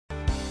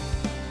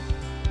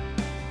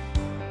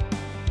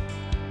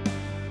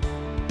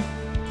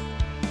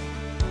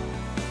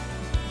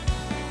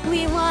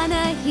We want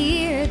to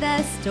hear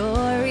the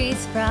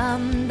stories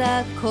from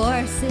the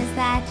courses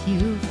that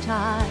you've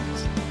taught.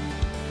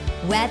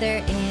 Whether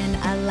in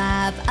a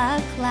lab,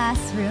 a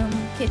classroom,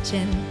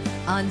 kitchen,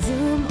 on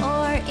Zoom,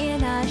 or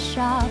in a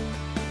shop.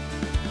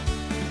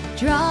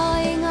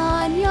 Drawing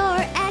on your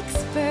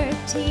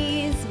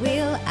expertise,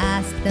 we'll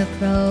ask the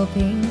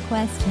probing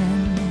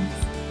questions.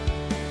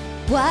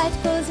 What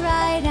goes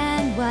right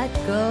and what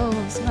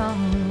goes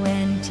wrong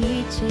when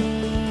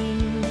teaching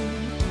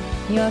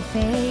your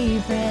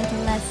favorite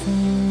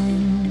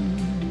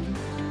lesson?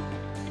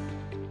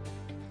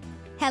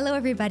 Hello,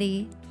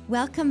 everybody.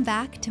 Welcome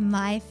back to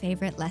My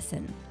Favorite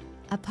Lesson,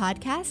 a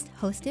podcast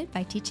hosted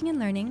by Teaching and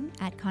Learning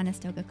at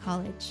Conestoga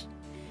College.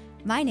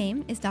 My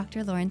name is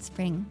Dr. Lauren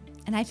Spring,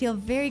 and I feel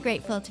very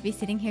grateful to be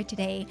sitting here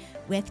today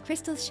with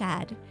Crystal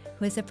Shad,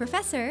 who is a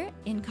professor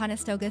in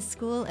Conestoga's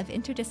School of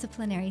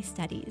Interdisciplinary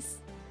Studies.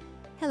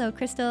 Hello,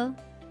 Crystal.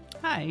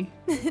 Hi.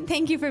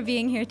 Thank you for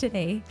being here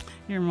today.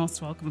 You're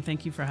most welcome.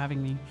 Thank you for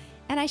having me.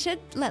 And I should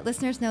let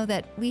listeners know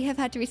that we have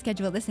had to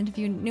reschedule this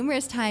interview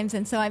numerous times,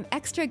 and so I'm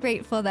extra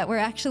grateful that we're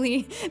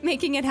actually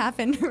making it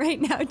happen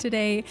right now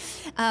today,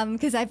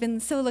 because I've been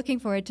so looking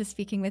forward to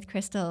speaking with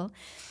Crystal.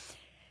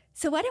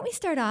 So why don't we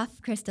start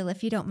off, Crystal,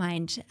 if you don't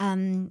mind,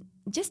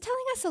 just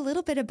telling us a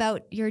little bit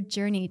about your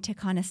journey to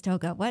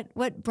Conestoga.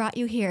 What brought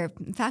you here?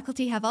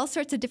 Faculty have all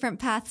sorts of different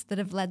paths that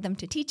have led them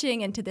to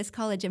teaching and to this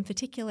college in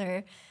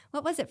particular.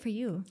 What was it for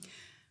you?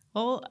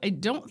 Well, I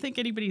don't think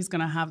anybody's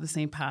going to have the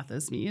same path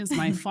as me. As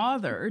my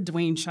father,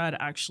 Dwayne Shad,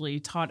 actually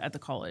taught at the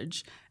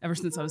college ever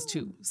since I was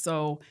 2.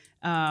 So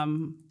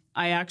I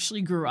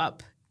actually grew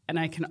up, and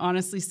I can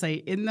honestly say,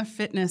 in the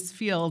fitness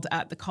field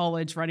at the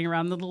college, running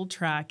around the little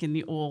track in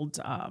the old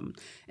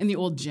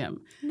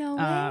gym. No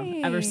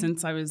way. Ever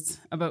since I was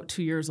about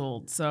 2 years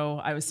old. So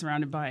I was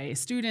surrounded by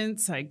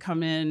students. I'd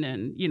come in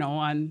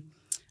and,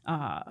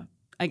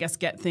 I guess,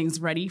 get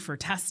things ready for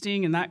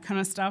testing and that kind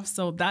of stuff.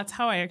 So that's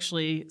how I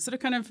actually sort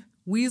of kind of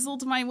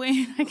weaseled my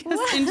way, I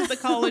guess, into the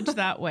college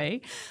that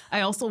way.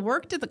 I also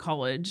worked at the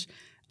college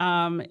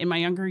in my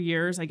younger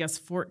years, I guess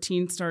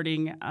 14,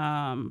 starting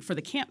for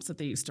the camps that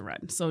they used to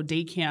run. So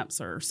day camps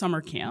or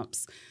summer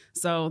camps.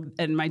 So,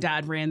 and my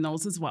dad ran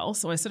those as well.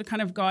 So I sort of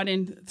kind of got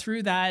in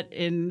through that.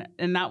 And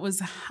that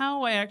was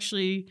how I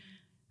actually,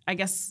 I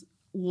guess,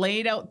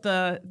 laid out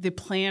the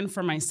plan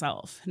for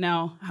myself.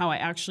 Now, how I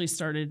actually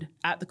started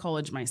at the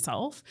college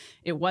myself,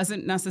 it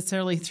wasn't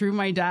necessarily through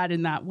my dad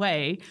in that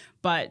way,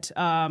 but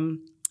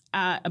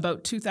at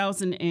about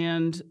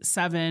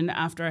 2007,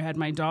 after I had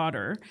my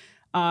daughter,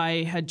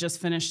 I had just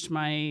finished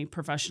my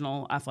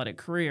professional athletic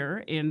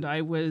career, and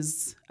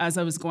as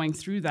I was going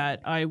through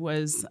that, I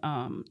was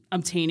going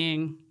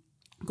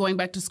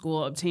back to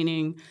school,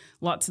 obtaining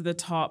lots of the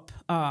top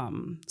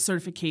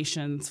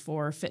certifications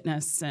for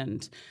fitness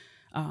and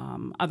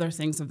other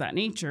things of that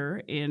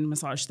nature, in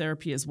massage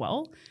therapy as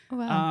well.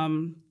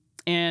 Wow.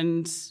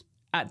 And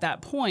at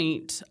that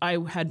point, I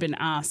had been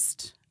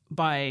asked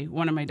by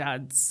one of my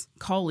dad's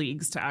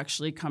colleagues to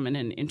actually come in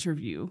and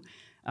interview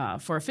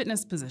for a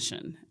fitness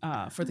position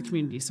for the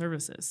community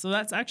services. So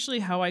that's actually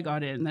how I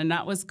got in. And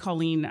that was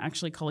Colleen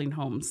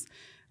Holmes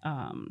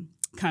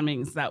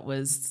Cummings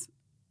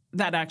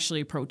that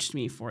actually approached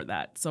me for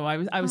that. So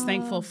I was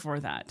thankful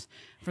for that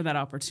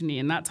opportunity.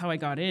 And that's how I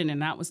got in.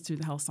 And that was through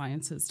the health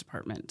sciences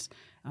department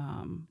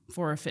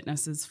for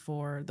fitnesses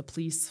for the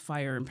police,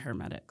 fire, and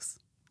paramedics.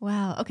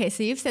 Wow. Okay,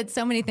 so you've said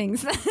so many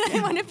things that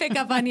I want to pick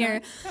up on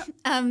here.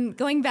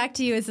 Going back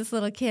to you as this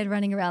little kid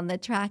running around the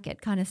track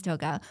at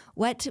Conestoga,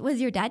 what was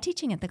your dad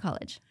teaching at the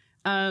college?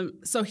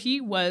 So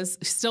he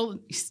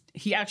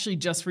actually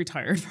just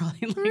retired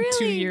probably Really?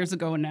 2 years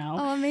ago now.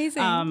 Oh,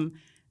 amazing.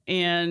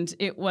 And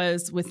it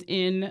was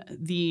within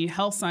the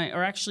health science,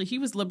 or actually he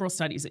was liberal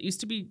studies. It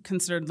used to be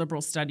considered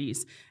liberal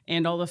studies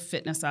and all the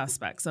fitness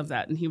aspects of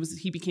that. And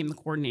he became the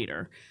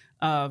coordinator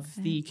of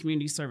the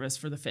community service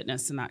for the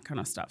fitness and that kind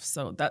of stuff.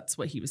 So that's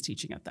what he was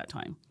teaching at that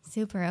time.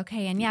 Super.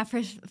 Okay. And yeah,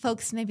 for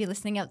folks maybe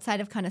listening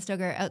outside of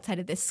Conestoga or outside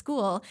of this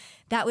school,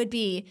 that would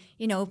be,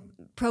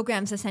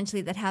 programs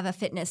essentially that have a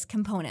fitness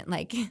component,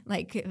 like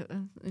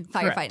firefighting,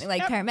 Correct.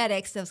 like Yep.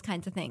 paramedics, those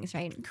kinds of things,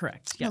 right?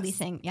 Correct. Yes.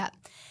 Policing. Yeah.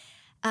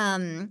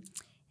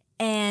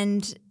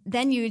 And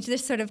then you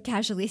just sort of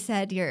casually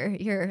said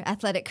your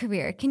athletic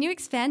career. Can you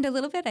expand a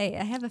little bit?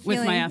 I have a feeling.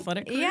 With my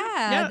athletic career?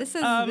 Yeah. This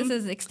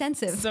is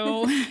extensive.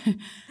 So,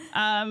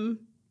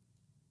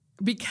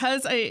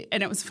 because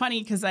and it was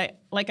funny because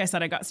like I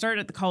said, I got started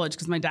at the college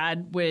because my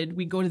dad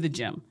we'd go to the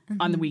gym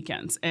on the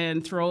weekends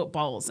and throw out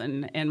balls.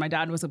 And my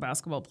dad was a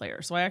basketball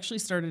player. So I actually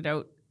started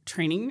out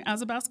training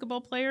as a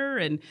basketball player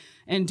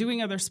and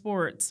doing other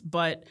sports.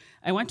 But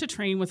I went to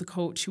train with a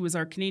coach who was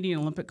our Canadian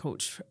Olympic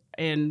coach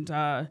and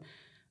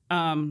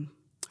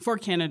for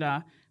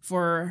Canada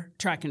for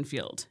track and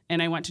field.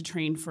 And I went to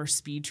train for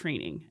speed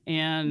training.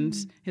 And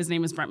his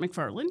name is Brent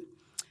McFarland.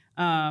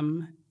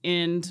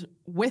 And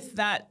with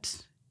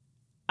that,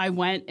 I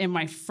went in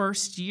my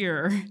first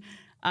year.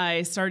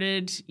 I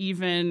started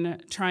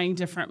even trying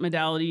different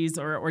modalities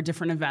or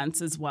different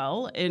events as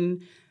well.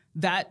 And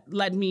that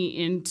led me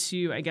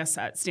into, I guess,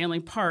 at Stanley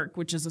Park,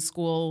 which is a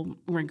school,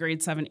 we're in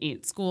grade 7,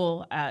 8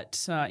 school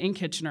in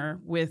Kitchener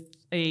with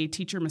a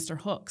teacher, Mr.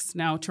 Hooks.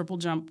 Now, triple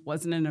jump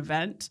wasn't an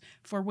event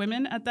for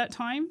women at that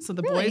time. So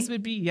the boys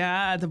would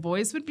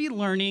be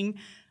learning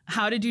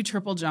how to do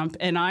triple jump.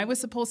 And I was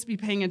supposed to be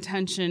paying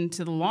attention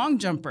to the long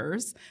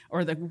jumpers,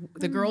 or the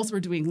girls were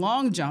doing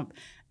long jump.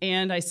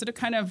 And I sort of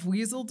kind of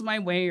weaseled my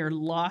way or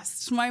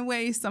lost my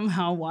way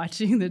somehow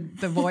watching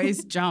the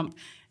boys jump.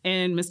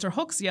 And Mr.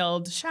 Hooks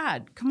yelled,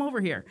 "Shad, come over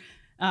here."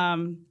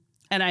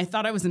 And I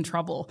thought I was in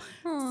trouble.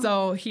 Aww.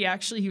 So he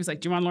was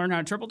like, "Do you want to learn how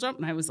to triple jump?"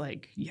 And I was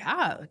like,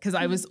 "Yeah," because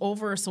I was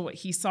over. So what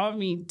he saw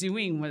me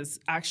doing was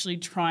actually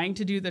trying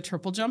to do the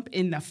triple jump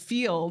in the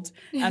field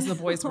as the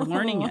boys were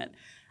learning it.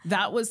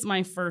 That was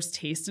my first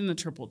taste in the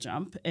triple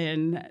jump.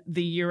 And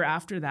the year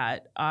after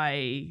that,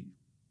 I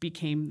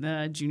became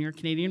the junior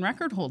Canadian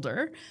record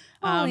holder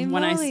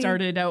when I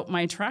started out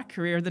my track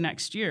career the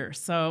next year.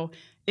 So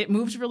it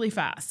moved really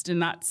fast.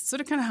 And that's sort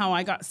of kind of how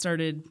I got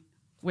started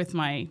with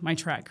my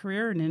track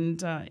career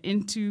and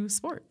into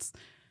sports.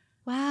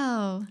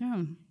 Wow.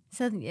 Yeah.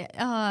 So,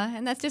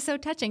 and that's just so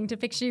touching to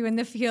picture you in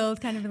the field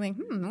kind of being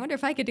like, I wonder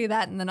if I could do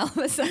that. And then all of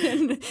a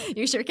sudden,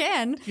 you sure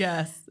can.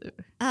 Yes.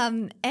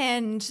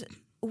 And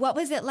what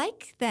was it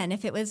like then?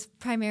 If it was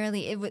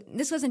primarily,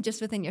 this wasn't just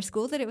within your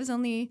school, that it was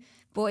only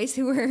boys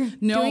who were doing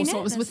it? No, so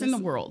it was within the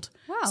world.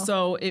 Wow.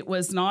 So it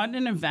was not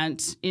an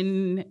event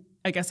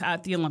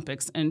at the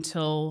Olympics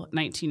until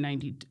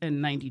 1990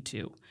 and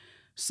 92.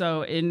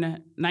 So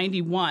in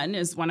 91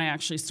 is when I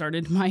actually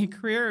started my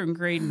career in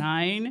grade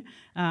 9.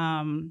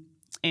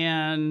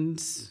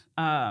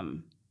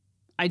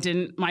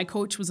 My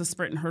coach was a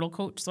sprint and hurdle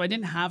coach, so I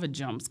didn't have a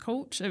jumps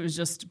coach. It was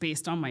just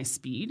based on my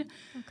speed.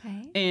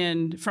 Okay.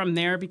 And from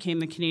there became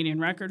the Canadian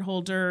record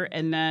holder,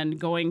 and then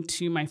going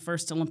to my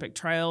first Olympic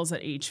trials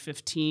at age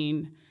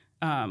 15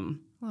 in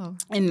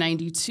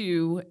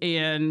 92,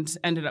 and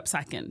ended up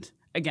second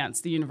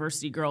against the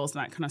university girls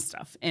and that kind of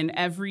stuff. And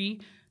every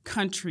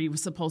country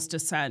was supposed to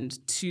send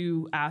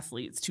 2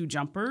 athletes, 2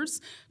 jumpers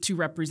to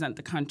represent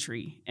the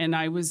country. And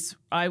I was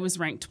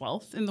ranked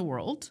 12th in the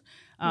world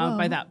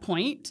by that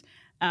point.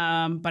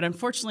 But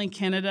unfortunately,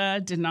 Canada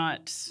did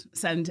not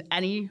send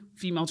any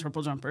female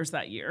triple jumpers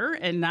that year.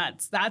 And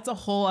that's a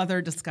whole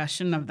other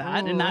discussion of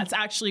that. And that's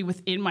actually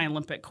within my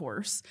Olympic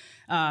course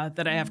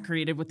that I have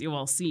created with the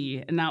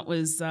OLC. And that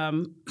was,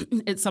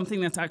 it's something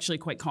that's actually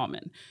quite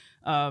common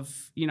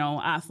of,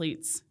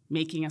 athletes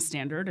making a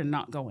standard and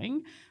not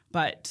going.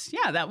 But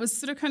yeah, that was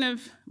sort of kind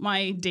of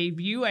my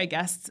debut, I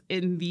guess,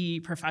 in the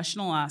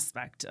professional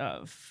aspect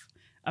of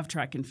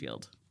track and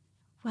field.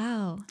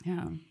 Wow.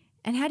 Yeah.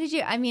 And how did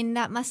you,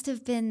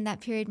 that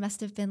period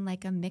must have been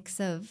like a mix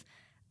of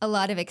a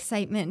lot of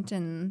excitement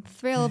and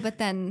thrill, but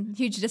then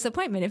huge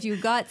disappointment if you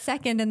got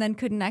second and then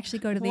couldn't actually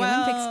go to the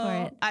Olympics for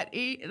it. At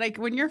 8,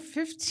 when you're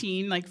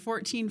 15,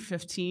 14,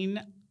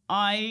 15,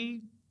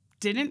 I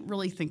didn't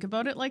really think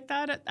about it like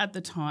that at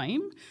the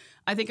time.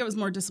 I think I was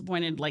more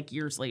disappointed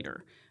years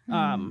later.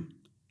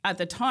 At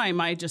the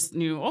time, I just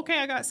knew, okay,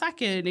 I got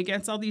second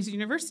against all these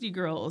university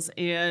girls.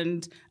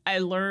 And I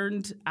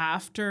learned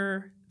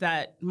after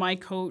that my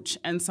coach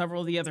and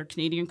several of the other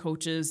Canadian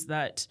coaches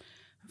that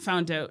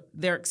found out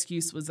their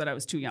excuse was that I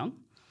was too young.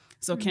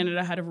 So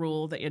Canada had a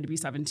rule that you had to be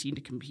 17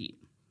 to compete.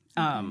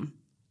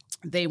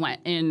 They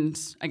went and,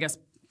 I guess,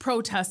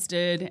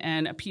 protested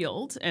and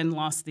appealed and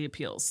lost the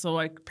appeals. So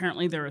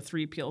apparently there were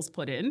 3 appeals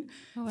put in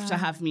to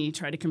have me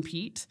try to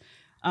compete.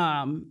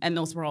 And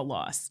those were all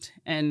lost.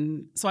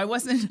 And so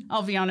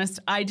I'll be honest,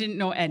 I didn't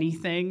know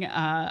anything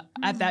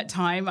at that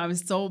time. I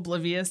was so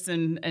oblivious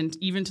and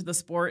even to the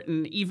sport.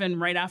 And even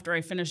right after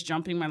I finished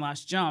jumping my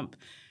last jump,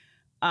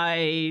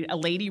 a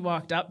lady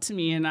walked up to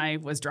me and I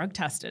was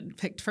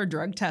picked for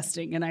drug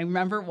testing. And I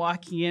remember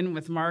walking in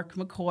with Mark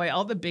McCoy,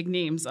 all the big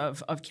names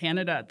of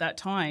Canada at that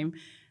time.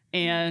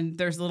 And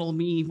there's little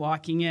me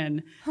walking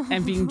in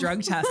and being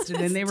drug tested,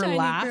 and they were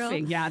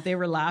laughing. Girl. Yeah, they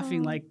were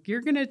laughing like, "You're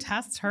gonna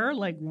test her?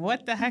 Like,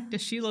 what the heck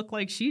does she look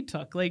like she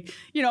took?" It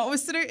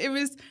was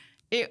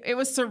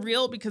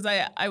surreal because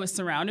I was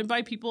surrounded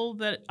by people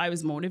that I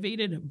was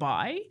motivated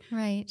by.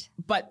 Right.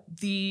 But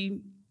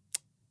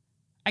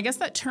I guess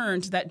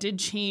that did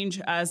change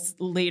as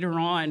later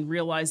on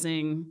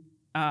realizing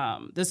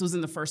this was in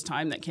the first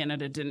time that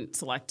Canada didn't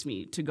select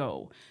me to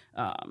go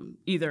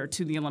either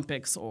to the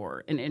Olympics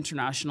or an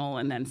international,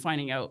 and then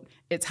finding out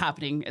it's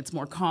happening. It's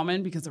more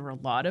common because there were a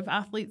lot of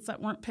athletes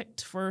that weren't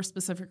picked for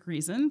specific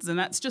reasons, and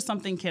that's just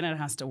something Canada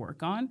has to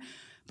work on.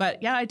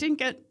 But yeah,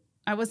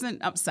 I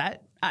wasn't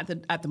upset at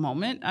the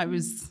moment. I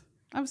was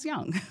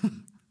young.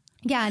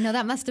 Yeah, no,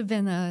 that must have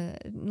been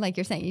like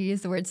you're saying, you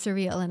used the word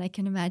surreal, and I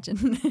can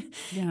imagine,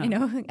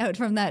 out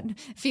from that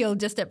field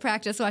just at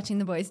practice watching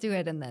the boys do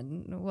it, and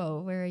then, whoa,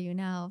 where are you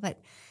now?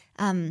 But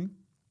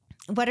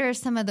what are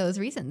some of those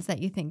reasons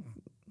that you think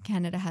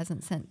Canada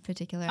hasn't sent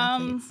particular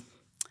athletes?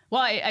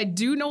 Well, I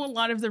do know a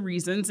lot of the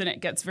reasons, and it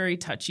gets very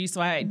touchy.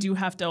 So I do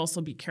have to also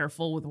be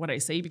careful with what I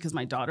say, because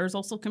my daughter's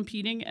also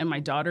competing, and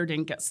my daughter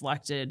didn't get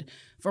selected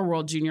for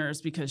World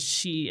Juniors because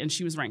she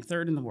was ranked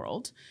 3rd in the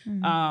world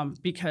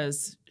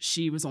because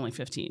she was only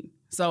 15.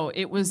 So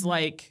it was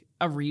like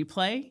a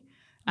replay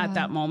at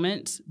that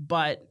moment.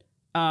 But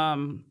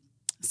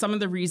some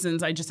of the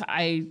reasons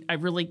I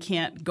really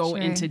can't go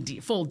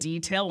into full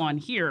detail on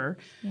here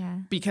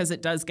because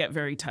it does get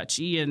very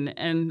touchy,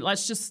 and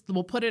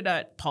we'll put it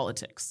at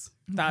politics.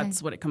 Okay.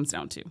 That's what it comes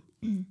down to.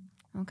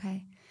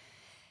 Okay.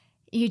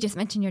 You just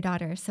mentioned your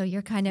daughter, so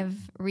you're kind of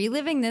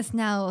reliving this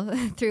now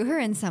through her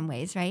in some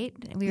ways, right?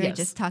 We were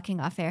just talking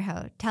off air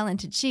how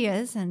talented she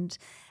is, and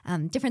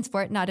different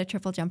sport, not a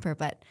triple jumper,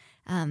 but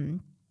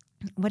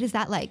what is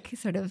that like?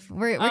 Sort of,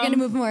 we're going to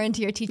move more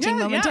into your teaching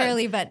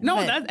momentarily, but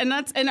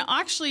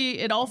actually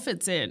it all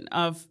fits in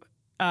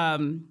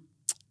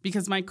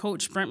because my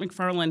coach Brent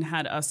McFarland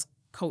had us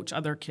coach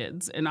other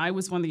kids, and I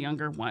was one of the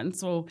younger ones,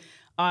 so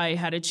I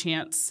had a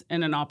chance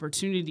and an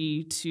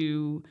opportunity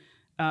to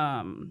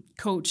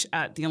coach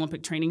at the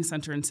Olympic Training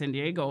Center in San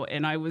Diego,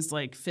 and I was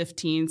like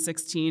 15,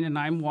 16, and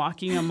I'm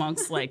walking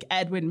amongst like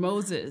Edwin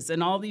Moses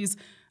and all these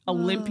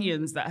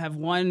Olympians that have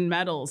won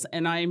medals,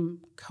 and I'm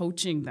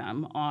coaching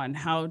them on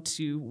how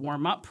to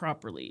warm up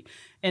properly.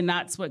 And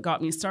that's what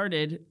got me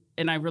started,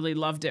 and I really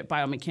loved it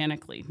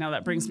biomechanically. Now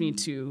that brings me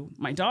to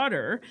my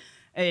daughter,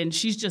 and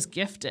she's just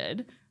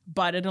gifted,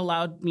 but it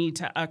allowed me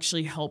to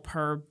actually help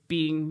her,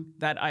 being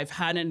that I've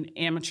had an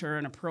amateur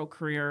and a pro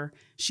career.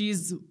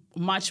 She's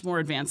much more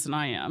advanced than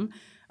I am.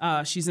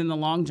 She's in the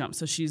long jump,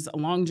 so she's a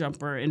long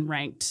jumper and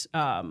ranked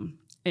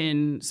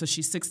so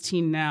she's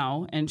 16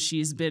 now, and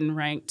she's been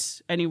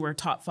ranked anywhere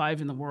top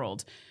 5 in the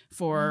world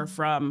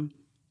from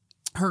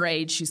her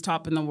age. She's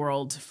top in the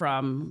world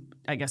from,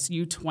 I guess,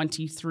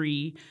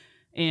 U23,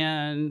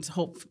 and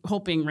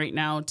hoping right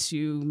now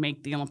to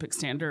make the Olympic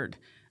standard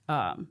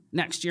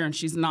next year. And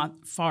she's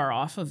not far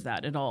off of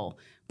that at all.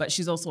 But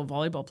she's also a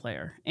volleyball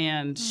player,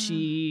 and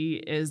she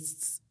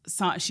is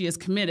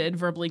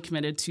verbally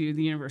committed to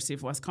the University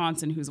of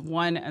Wisconsin, who's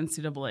won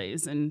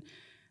NCAAs,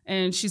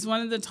 and she's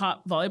one of the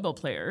top volleyball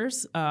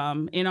players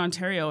in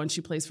Ontario, and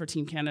she plays for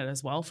Team Canada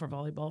as well for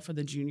volleyball for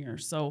the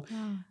juniors. So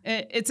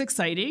it's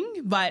exciting,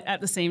 but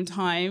at the same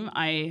time,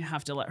 I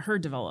have to let her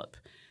develop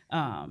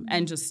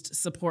and just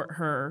support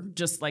her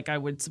just like I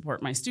would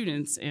support my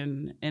students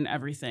in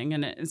everything.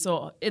 And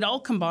so it all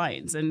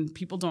combines, and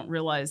people don't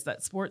realize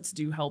that sports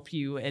do help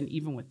you, and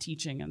even with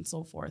teaching and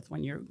so forth,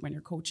 when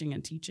you're coaching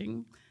and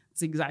teaching,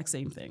 it's the exact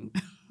same thing.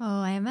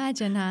 Oh, I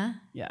imagine, huh?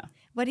 Yeah.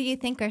 What do you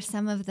think are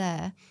some of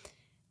the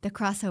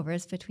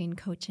crossovers between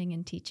coaching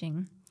and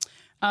teaching?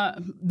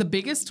 The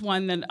biggest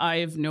one that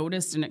I've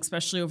noticed, and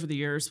especially over the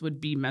years, would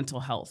be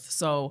mental health.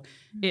 So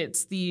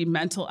it's the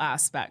mental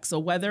aspect. So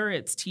whether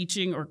it's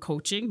teaching or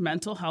coaching,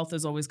 mental health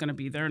is always going to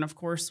be there. And of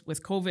course,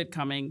 with COVID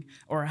coming,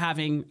 or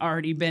having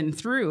already been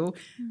through,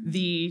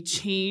 the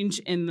change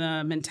in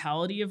the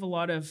mentality of a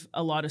lot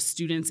of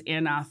students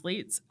and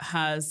athletes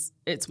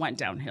it's went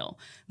downhill.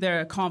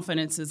 Their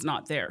confidence is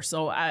not there.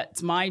 So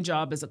it's my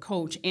job as a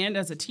coach and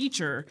as a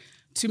teacher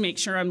to make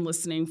sure I'm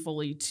listening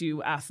fully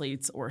to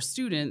athletes or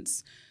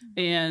students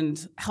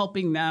and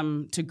helping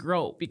them to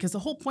grow. Because the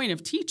whole point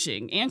of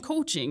teaching and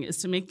coaching is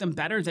to make them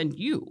better than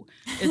you.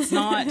 It's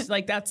not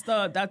like that's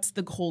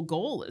the whole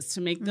goal, is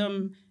to make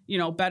them,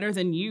 better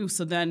than you,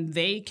 so then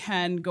they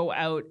can go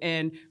out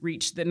and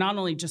reach not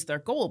only just their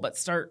goal, but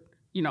start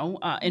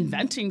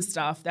inventing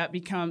stuff that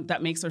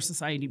makes our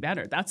society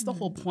better. That's the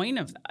whole point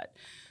of that.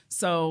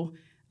 So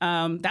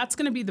that's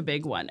going to be the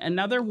big one.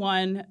 Another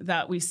one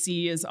that we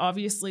see is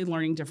obviously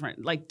learning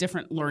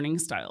different learning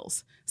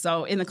styles.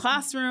 So in the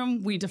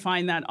classroom, we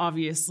define that,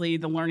 obviously,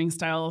 the learning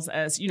styles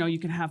as, you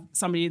can have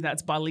somebody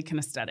that's bodily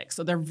kinesthetic.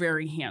 So they're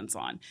very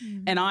hands-on.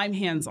 And I'm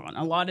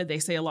hands-on. They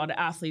say a lot of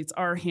athletes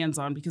are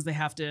hands-on because they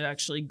have to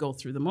actually go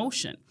through the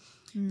motion.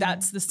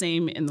 That's the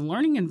same in the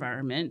learning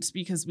environment,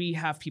 because we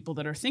have people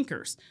that are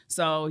thinkers.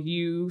 So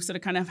you sort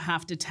of kind of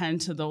have to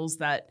tend to those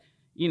that,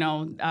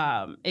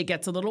 it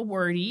gets a little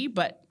wordy,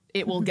 but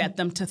it will get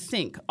them to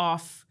think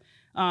off,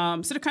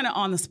 sort of kind of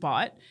on the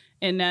spot.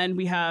 And then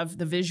we have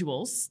the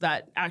visuals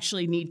that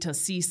actually need to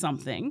see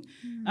something.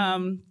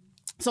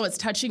 So it's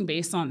touching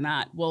base on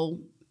that. Well,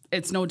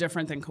 it's no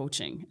different than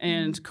coaching.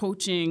 And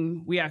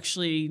coaching,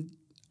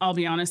 I'll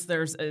be honest,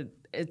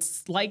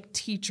 it's like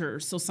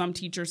teachers. So some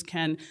teachers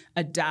can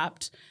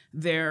adapt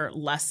their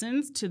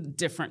lessons to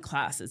different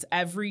classes.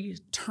 Every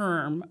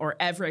term,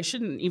 I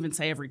shouldn't even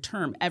say every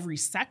term, every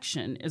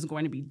section is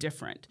going to be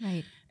different.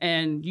 Right.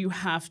 And you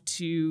have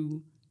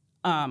to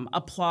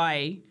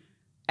apply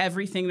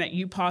everything that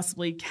you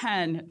possibly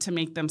can to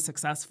make them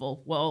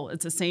successful. Well,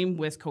 it's the same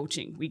with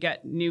coaching. We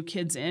get new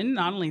kids in.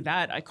 Not only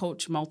that, I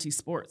coach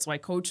multi-sport. So I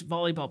coach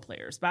volleyball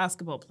players,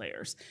 basketball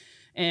players,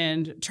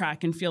 and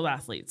track and field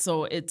athletes.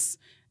 So it's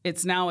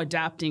now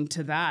adapting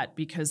to that,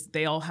 because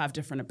they all have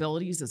different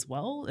abilities as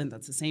well. And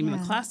that's the same in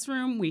the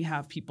classroom. We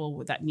have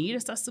people that need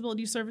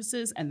accessibility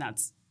services, and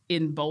that's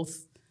in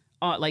both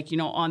like,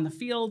 on the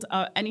field,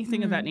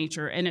 anything of that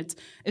nature. And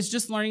it's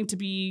just learning to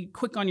be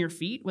quick on your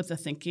feet with the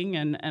thinking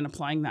and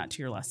applying that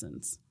to your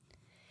lessons.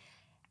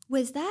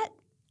 Was that,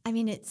 I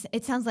mean,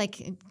 it sounds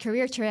like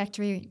career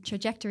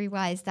trajectory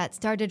wise, that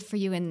started for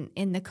you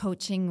in the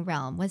coaching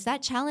realm. Was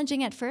that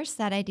challenging at first,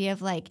 that idea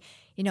of like,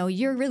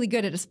 you're really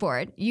good at a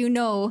sport, you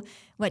know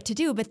what to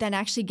do, but then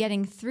actually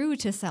getting through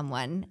to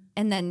someone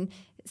and then,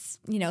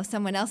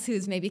 someone else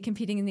who's maybe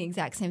competing in the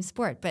exact same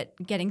sport, but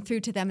getting through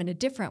to them in a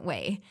different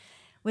way.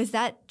 Was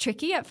that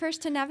tricky at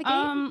first to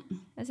navigate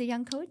as a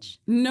young coach?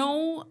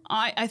 No,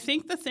 I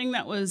think the thing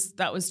that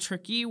was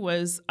tricky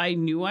was I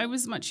knew I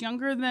was much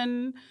younger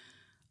than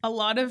a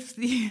lot of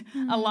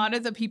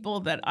the people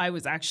that I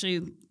was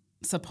actually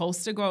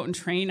supposed to go out and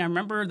train. I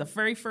remember the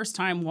very first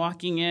time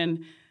walking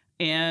in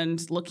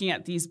and looking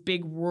at these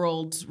big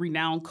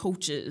world-renowned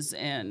coaches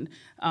and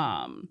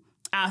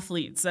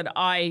athletes that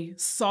I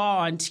saw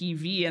on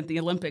TV at the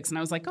Olympics. And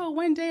I was like, oh,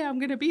 one day I'm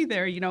going to be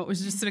there. It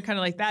was just sort of kind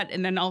of like that.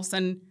 And then all of a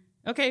sudden,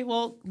 okay,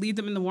 well, lead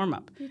them in the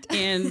warm-up.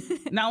 And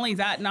not only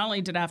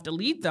did I have to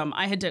lead them,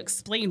 I had to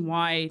explain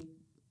why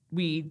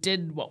we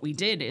did what we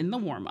did in the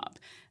warm-up.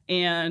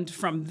 And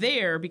from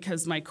there,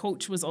 because my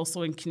coach was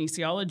also in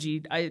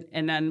kinesiology,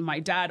 and then my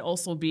dad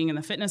also being in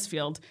the fitness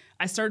field,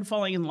 I started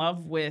falling in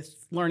love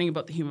with learning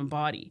about the human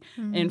body.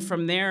 Mm-hmm. And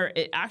from there,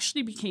 it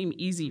actually became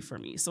easy for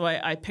me. So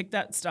I picked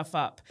that stuff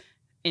up.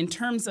 In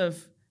terms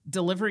of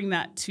delivering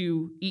that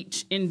to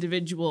each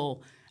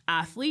individual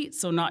athlete,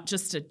 so not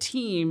just a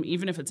team,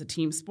 even if it's a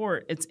team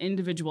sport, it's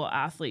individual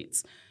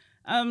athletes.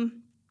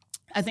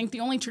 I think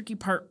the only tricky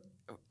part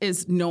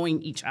is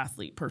knowing each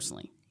athlete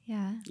personally.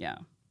 Yeah. Yeah.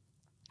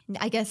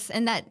 I guess,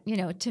 and that,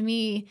 to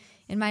me,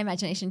 in my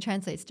imagination,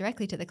 translates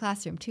directly to the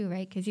classroom too,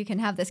 right? Because you can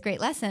have this great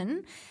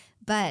lesson,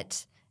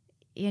 but,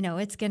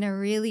 it's going to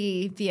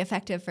really be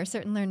effective for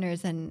certain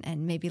learners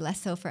and maybe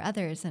less so for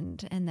others.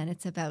 And then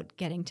it's about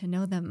getting to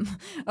know them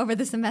over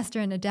the semester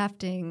and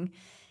adapting,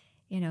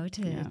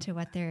 to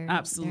what their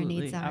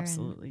needs are.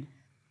 Absolutely.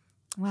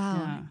 Wow.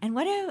 Yeah. And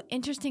what an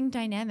interesting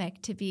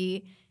dynamic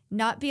to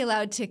not be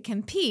allowed to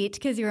compete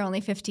because you're only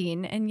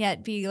 15 and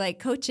yet be like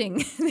coaching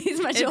these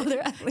much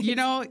older athletes.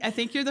 I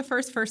think you're the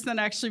first person that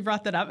actually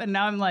brought that up. And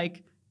now I'm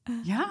like,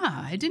 yeah,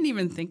 I didn't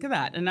even think of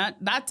that. And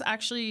that's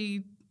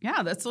actually,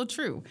 yeah, that's so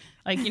true.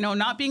 Like,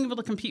 not being able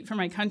to compete for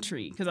my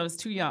country because I was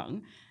too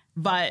young,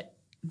 but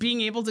being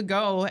able to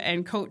go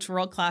and coach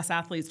world-class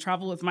athletes,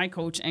 travel with my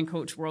coach and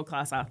coach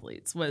world-class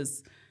athletes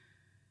was,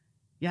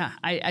 yeah,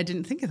 I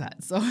didn't think of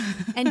that. So,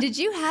 and did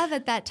you have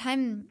at that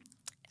time,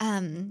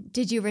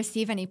 did you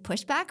receive any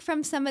pushback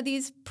from some of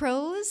these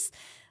pros?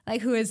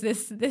 Like, who is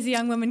this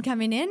young woman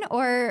coming in?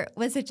 Or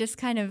was it just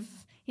kind of,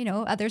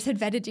 others had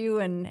vetted you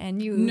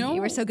and you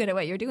were so good at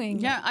what you're doing?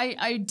 Yeah,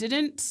 I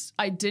didn't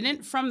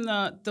from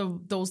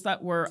those that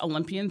were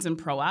Olympians and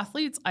pro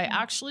athletes. I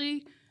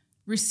actually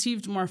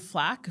received more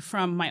flack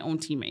from my own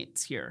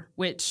teammates here,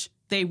 which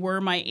they were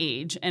my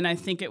age. And I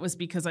think it was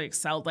because I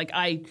excelled. Like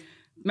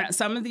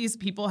some of these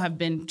people have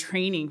been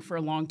training for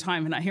a long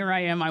time. And here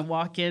I am, I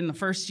walk in the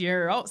first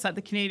year, set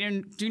the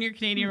junior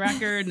Canadian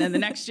record. And then the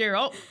next year,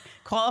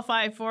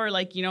 qualify for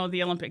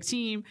the Olympic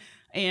team.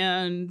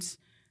 And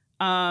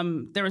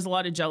there was a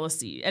lot of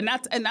jealousy. And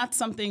that's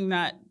something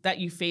that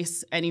you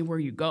face anywhere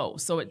you go.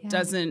 So it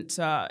doesn't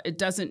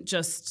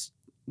just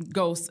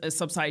go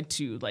subside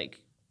to like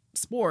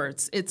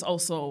sports. It's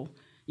also,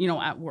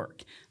 at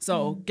work.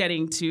 So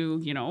getting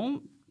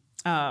to,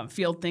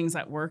 field things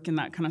at work and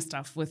that kind of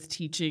stuff with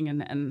teaching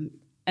and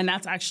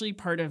that's actually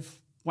part of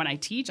when I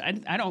teach.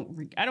 I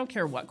don't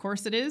care what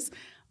course it is.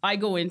 I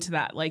go into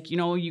that like,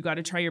 you got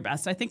to try your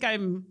best. I think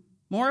I'm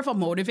more of a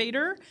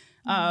motivator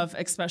of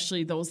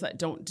especially those that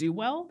don't do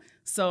well.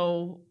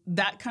 So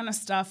that kind of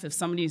stuff, if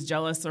somebody's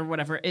jealous or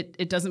whatever,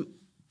 it doesn't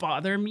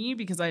bother me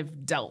because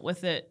I've dealt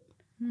with it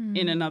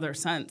in another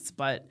sense.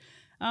 But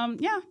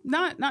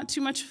not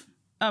too much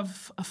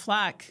of a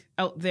flack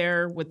out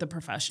there with the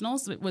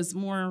professionals. It was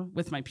more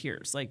with my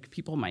peers, like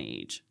people my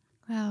age.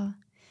 Wow.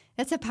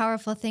 That's a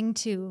powerful thing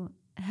to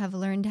have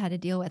learned how to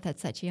deal with at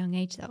such a young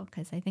age, though,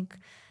 because I think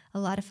a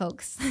lot of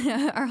folks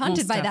are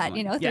haunted by that,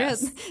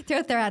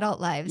 throughout their adult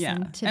lives. Yeah.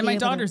 And my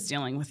daughter's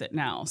dealing with it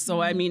now. So,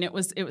 I mean, it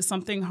was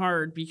something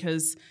hard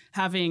because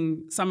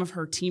having some of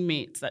her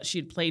teammates that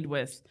she'd played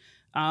with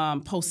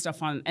post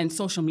stuff on, and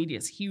social media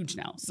is huge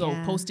now. So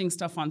posting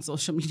stuff on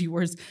social media,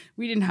 whereas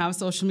we didn't have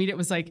social media, it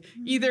was like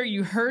either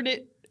you heard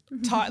it,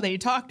 they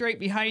talked right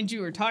behind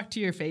you or talked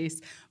to your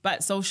face,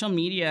 but social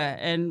media,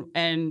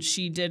 and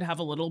she did have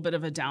a little bit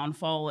of a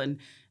downfall and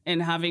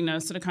having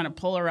to sort of kind of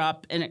pull her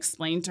up and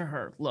explain to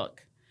her,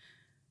 look,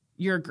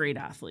 you're a great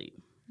athlete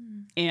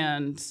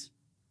and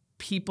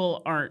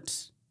people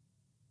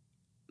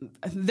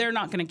they're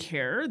not going to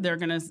care.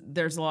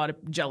 There's a lot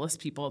of jealous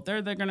people out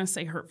there. They're going to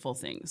say hurtful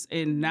things,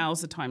 and now's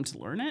the time to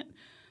learn it.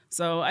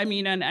 So, I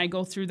mean, and I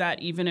go through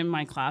that even in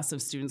my class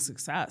of student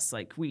success.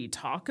 Like, we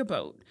talk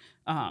about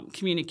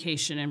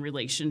communication and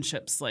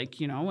relationships,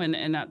 like,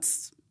 and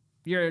that's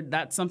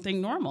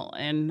something normal,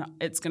 and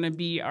it's going to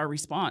be our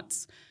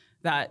response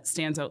that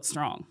stands out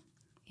strong.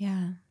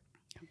 Yeah.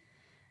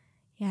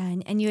 Yeah,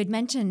 and you had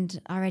mentioned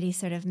already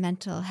sort of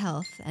mental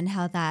health and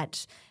how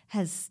that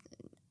has,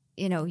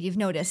 you've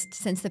noticed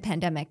since the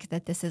pandemic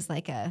that this is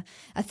like a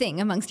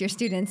thing amongst your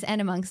students and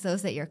amongst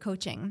those that you're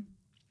coaching.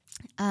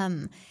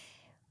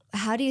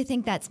 How do you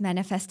think that's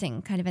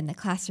manifesting kind of in the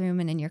classroom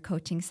and in your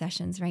coaching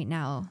sessions right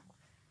now?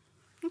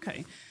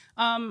 Okay.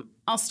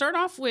 I'll start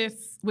off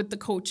with the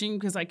coaching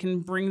because I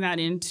can bring that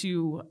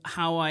into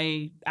how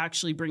I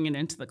actually bring it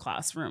into the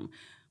classroom.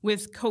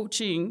 With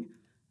coaching,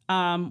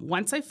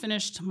 once I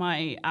finished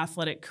my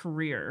athletic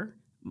career,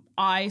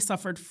 I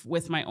suffered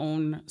with my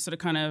own sort of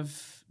kind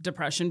of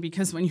depression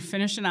because when you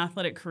finish an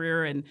athletic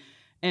career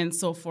and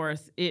so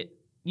forth,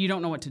 you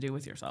don't know what to do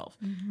with yourself.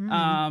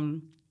 Mm-hmm.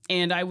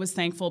 And I was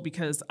thankful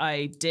because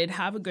I did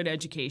have a good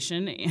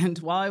education. And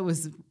while I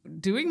was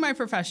doing my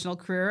professional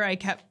career, I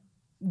kept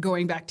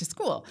going back to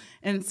school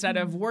instead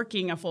of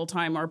working a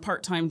full-time or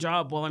part-time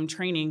job while I'm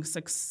training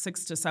 6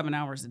 to 7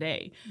 hours a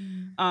day.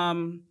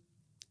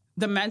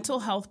 The mental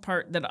health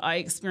part that I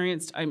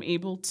experienced, I'm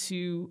able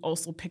to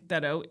also pick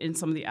that out in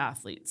some of the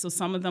athletes. So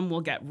some of them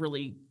will get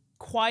really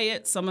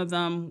quiet. Some of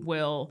them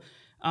will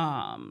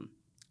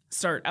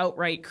start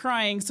outright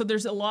crying. So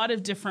there's a lot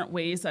of different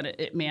ways that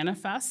it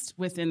manifests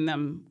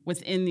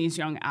within these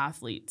young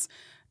athletes.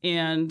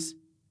 And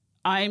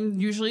I'm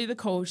usually the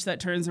coach that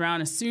turns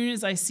around as soon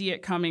as I see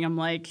it coming. I'm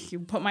like, you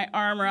put my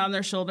arm around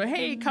their shoulder.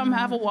 Hey, come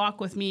have a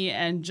walk with me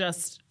and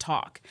just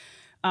talk.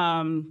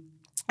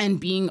 And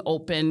being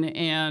open.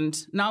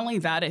 And not only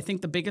that, I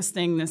think the biggest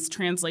thing, this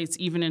translates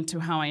even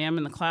into how I am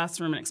in the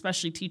classroom, and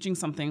especially teaching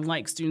something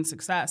like student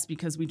success,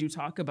 because we do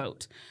talk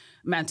about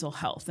mental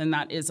health, and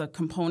that is a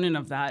component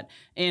of that.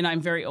 And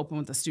I'm very open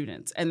with the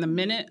students. And the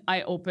minute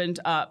I opened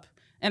up,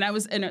 and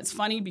it's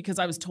funny because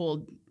I was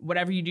told,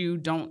 whatever you do,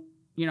 don't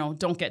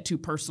get too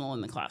personal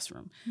in the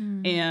classroom.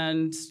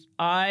 And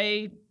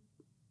I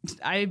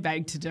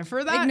beg to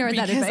differ that. Ignore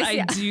that advice,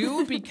 I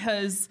do,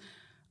 because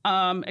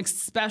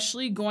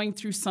especially going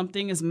through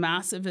something as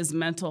massive as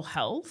mental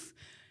health.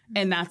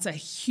 And that's a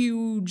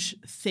huge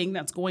thing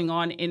that's going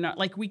on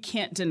we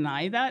can't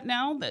deny that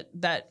now,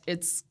 that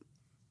it's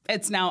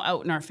now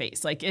out in our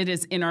face. Like, it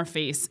is in our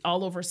face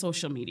all over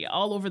social media,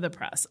 all over the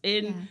press,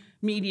 in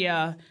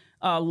media,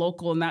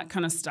 local and that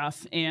kind of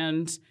stuff.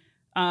 And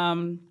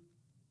having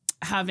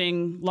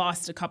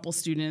lost a couple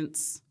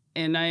students,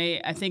 and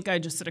I think I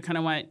just sort of kind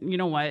of went, you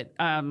know what,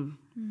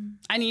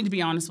 I need to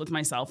be honest with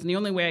myself. And the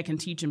only way I can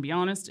teach and be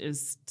honest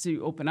is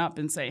to open up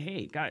and say,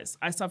 hey, guys,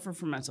 I suffer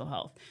from mental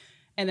health.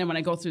 And then when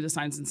I go through the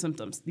signs and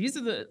symptoms,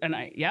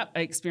 I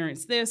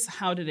experienced this.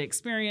 How did I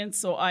experience?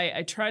 So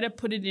I try to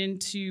put it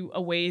into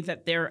a way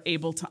that they're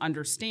able to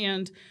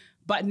understand,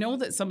 but know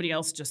that somebody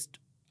else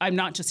I'm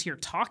not just here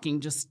talking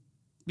just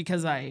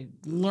because I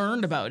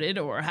learned about it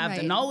or have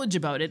the knowledge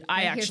about it.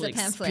 I actually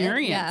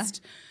experienced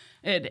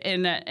it.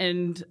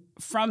 And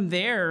from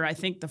there, I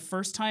think the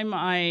first time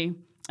I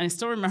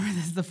still remember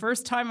this, the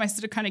first time I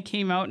sort of kind of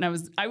came out, and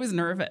I was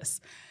nervous.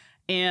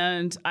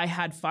 And I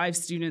had 5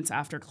 students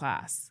after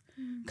class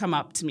come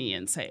up to me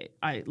and say,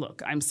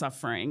 I'm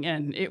suffering.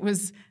 And it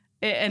was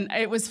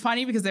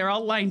funny because they were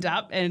all lined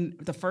up, and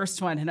the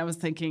first one, and I was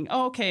thinking,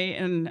 oh, okay.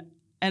 And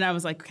I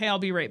was like, okay, I'll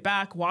be right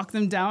back, walk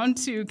them down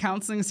to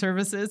counseling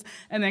services,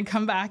 and then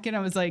come back. And I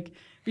was like,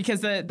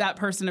 because that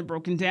person had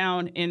broken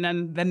down, and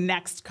then the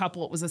next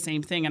couple, it was the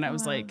same thing. And I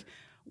was like,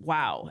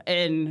 wow.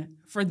 And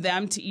for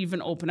them to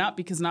even open up,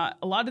 because not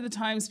a lot of the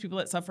times people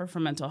that suffer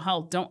from mental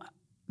health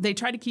they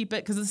try to keep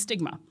it because of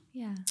stigma.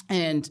 Yeah.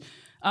 And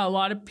a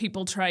lot of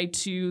people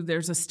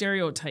there's a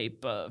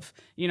stereotype of,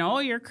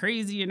 you're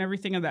crazy and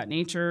everything of that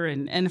nature.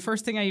 And the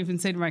first thing I even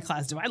say to my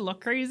class, do I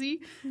look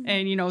crazy?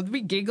 Mm-hmm. And,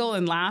 we giggle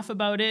and laugh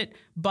about it.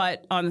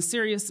 But on a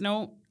serious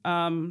note,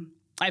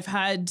 I've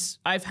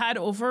had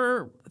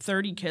over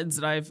 30 kids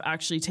that I've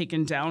actually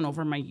taken down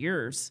over my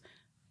years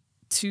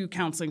to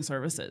counseling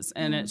services.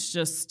 And it's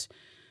just,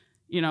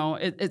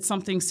 it's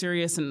something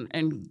serious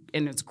and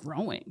it's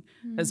growing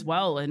as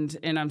well. And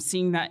I'm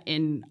seeing that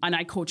and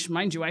I coach,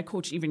 mind you, I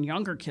coach even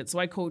younger kids. So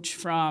I coach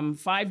from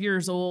 5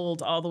 years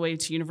old all the way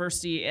to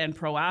university and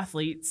pro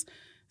athletes.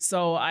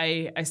 So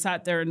I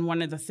sat there, and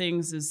one of the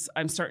things is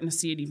I'm starting to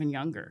see it even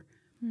younger.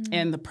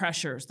 And the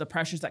pressures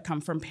that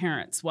come from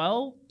parents.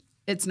 Well,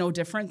 it's no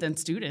different than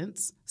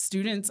students.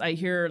 Students, I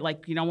hear,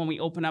 when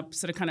we open up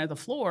sort of kind of the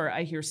floor,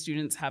 I hear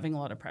students having a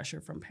lot of pressure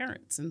from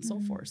parents and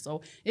so forth.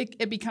 So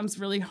it becomes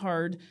really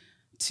hard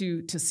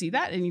to see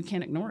that, and you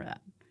can't ignore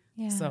that.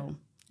 Yeah. So,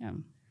 yeah.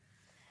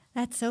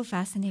 That's so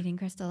fascinating,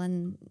 Crystal.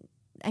 And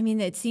I mean,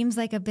 it seems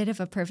like a bit of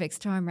a perfect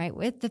storm, right?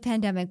 With the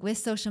pandemic, with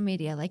social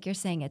media, like you're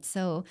saying,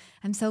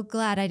 I'm so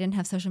glad I didn't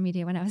have social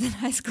media when I was in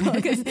high school,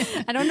 because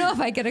I don't know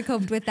if I could have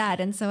coped with that.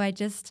 And so I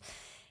just,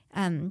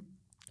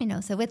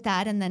 so with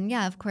that, and then,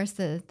 of course,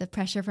 the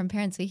pressure from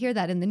parents, we hear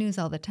that in the news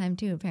all the time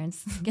too,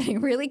 parents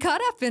getting really caught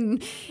up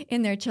in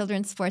their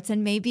children's sports,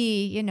 and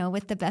maybe,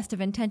 with the best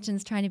of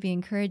intentions trying to be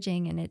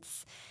encouraging, and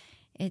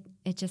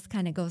it just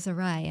kind of goes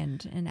awry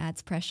and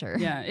adds pressure.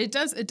 Yeah, it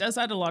does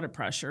add a lot of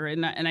pressure.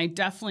 And I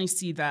definitely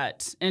see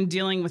that and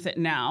dealing with it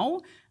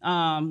now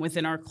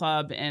within our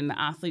club and the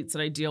athletes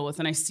that I deal with.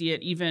 And I see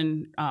it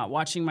even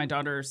watching my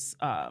daughter's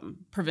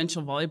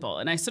provincial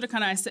volleyball. And I sort of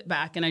I sit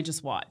back and I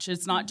just watch.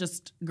 It's not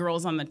just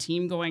girls on the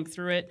team going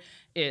through it.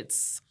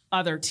 It's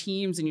other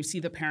teams, and you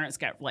see the parents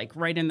get like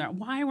right in there.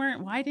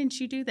 Why didn't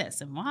you do this?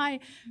 And why,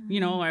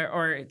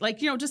 or like,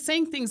 just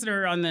saying things that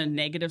are on the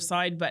negative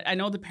side. But I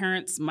know the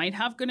parents might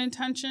have good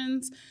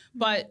intentions,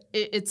 but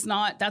that's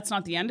not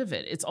the end of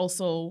it. It's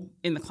also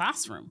in the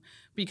classroom,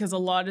 because a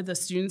lot of the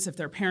students, if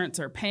their parents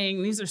are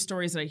paying, these are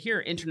stories that I hear,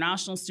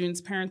 international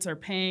students, parents are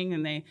paying,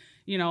 and they,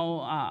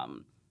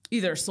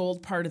 either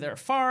sold part of their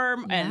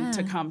farm and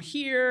to come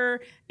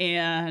here.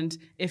 And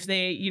if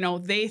they,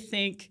 they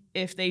think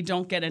if they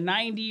don't get a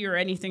 90 or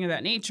anything of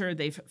that nature,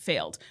 they've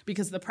failed,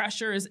 because the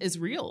pressure is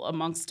real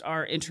amongst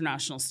our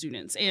international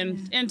students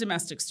and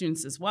domestic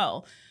students as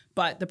well.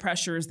 But the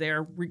pressure is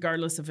there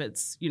regardless if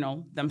it's,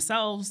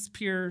 themselves,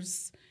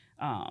 peers,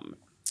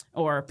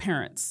 or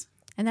parents.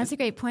 And that's a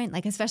great point,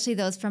 like especially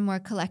those from more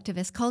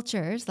collectivist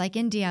cultures like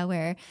India,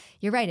 where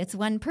you're right, it's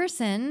one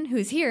person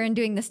who's here and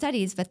doing the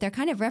studies, but they're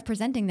kind of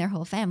representing their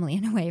whole family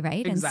in a way,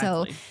 right?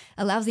 Exactly. And so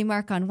a lousy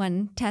mark on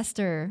one test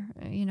or,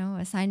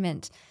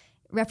 assignment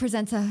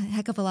represents a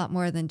heck of a lot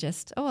more than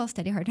just, I'll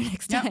study harder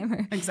next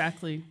time.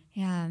 Exactly.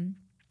 Yeah.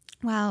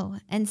 Wow.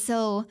 And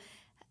so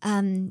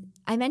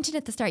I mentioned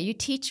at the start, you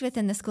teach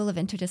within the School of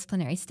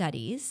Interdisciplinary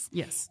Studies.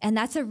 Yes. And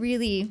that's a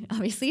really,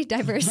 obviously,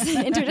 diverse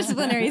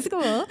interdisciplinary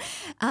school.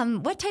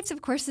 What types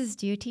of courses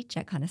do you teach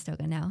at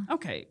Conestoga now?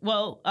 Okay.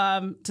 Well,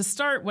 to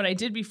start, what I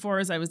did before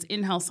is I was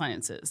in health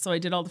sciences. So I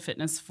did all the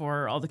fitness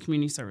for all the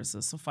community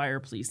services, so fire,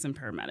 police, and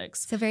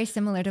paramedics. So very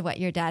similar to what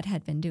your dad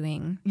had been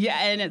doing. Yeah,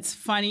 and it's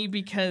funny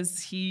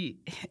because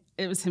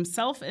it was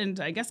himself and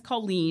I guess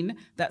Colleen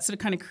that sort of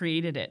kind of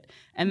created it.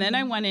 And then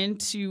I went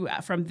into,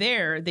 from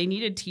there, they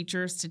needed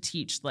teachers to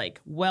teach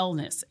like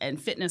wellness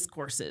and fitness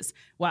courses.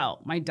 Wow,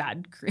 my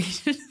dad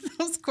created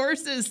those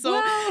courses.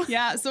 So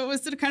yeah, so it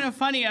was sort of kind of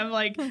funny. I'm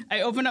like,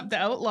 I open up the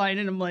outline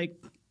and I'm like,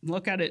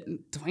 look at it, and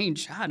Dwayne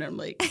Chad, and I'm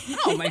like,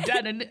 oh, my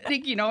dad, and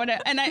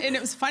it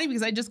was funny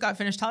because I just got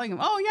finished telling him,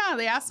 oh yeah,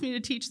 they asked me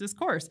to teach this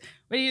course,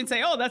 but he didn't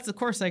say, oh, that's the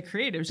course I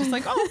created. It was just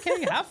like, oh,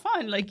 okay, have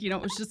fun, like,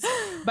 it was just,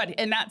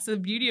 and that's the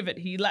beauty of it.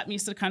 He let me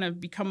sort of kind of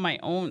become my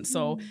own.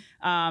 So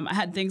I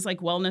had things like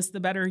Wellness, the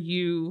Better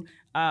You,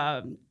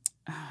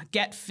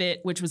 Get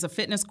Fit, which was a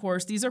fitness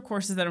course. These are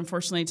courses that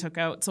unfortunately I took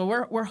out. So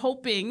we're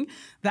hoping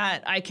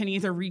that I can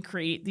either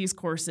recreate these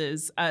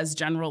courses as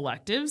general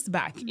electives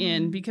back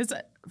in, because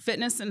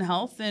fitness and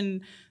health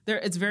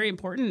it's very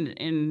important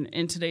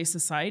in today's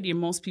society, and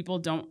most people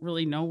don't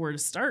really know where to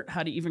start,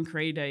 how to even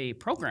create a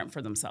program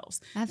for themselves.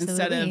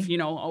 Absolutely.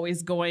 Instead of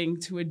always going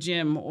to a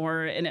gym,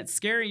 and it's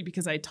scary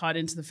because I taught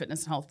into the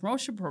fitness and health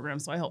promotion program,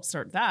 so I helped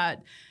start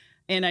that,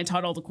 and I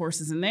taught all the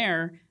courses in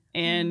there.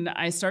 And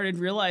I started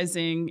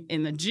realizing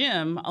in the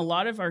gym, a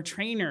lot of our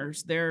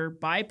trainers, they were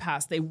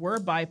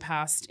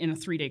bypassed in a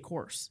 3-day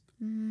course.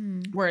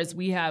 Whereas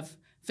we have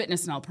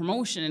fitness and health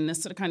promotion, and this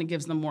sort of kind of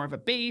gives them more of a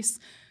base.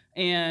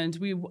 And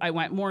I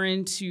went more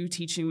into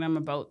teaching them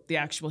about the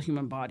actual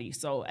human body.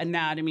 So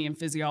anatomy and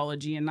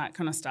physiology and that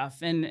kind of stuff.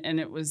 And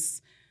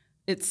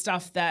it's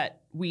stuff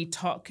that we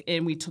took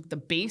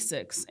the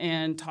basics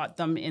and taught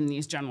them in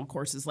these general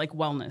courses like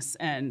wellness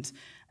and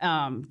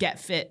Get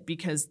Fit,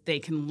 because they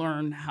can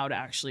learn how to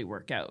actually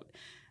work out.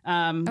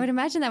 I would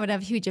imagine that would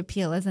have huge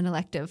appeal as an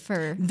elective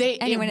for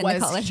anyone in the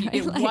college. Right?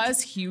 It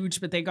was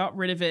huge, but they got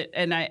rid of it.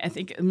 And I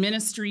think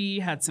ministry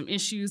had some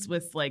issues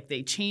with, like,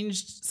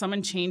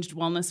 someone changed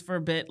wellness for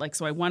a bit. Like,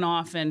 so I went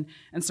off and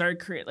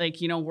started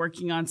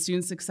working on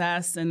student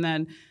success. And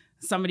then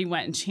somebody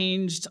went and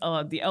changed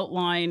the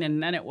outline,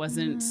 and then it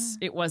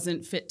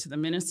wasn't fit to the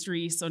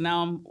ministry. So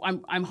now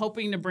I'm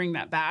hoping to bring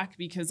that back,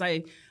 because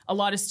a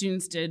lot of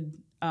students did,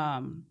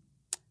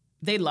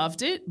 they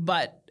loved it,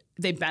 but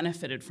they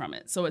benefited from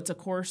it. So it's a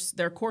course.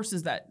 There are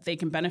courses that they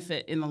can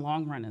benefit in the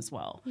long run as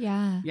well.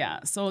 Yeah. Yeah.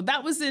 So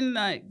that was in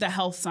the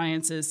health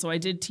sciences. So I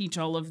did teach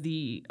all of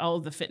the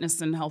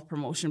fitness and health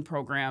promotion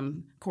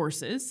program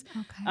courses.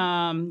 Okay.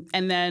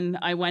 And then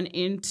I went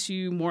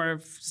into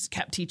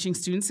kept teaching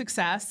student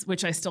success,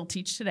 which I still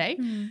teach today.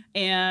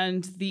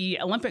 And the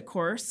Olympic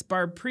course,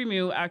 Barb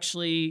Premu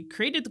actually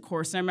created the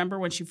course. And I remember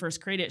when she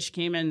first created it, she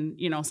came and,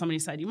 somebody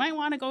said, you might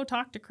want to go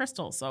talk to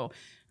Crystal. So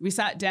we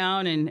sat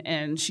down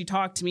and she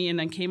talked to me and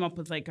then came up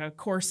with like a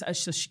course.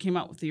 So she came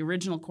out with the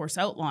original course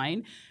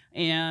outline,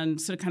 and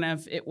sort of kind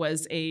of, it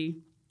was a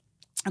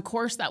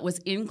course that was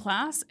in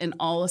class, and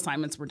all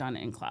assignments were done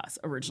in class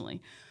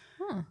originally.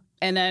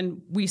 And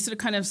then we sort of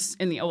kind of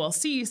in the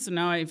OLC. So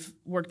now I've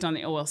worked on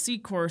the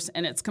OLC course,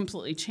 and it's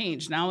completely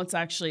changed. Now it's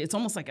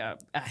almost like a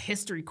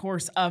history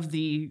course of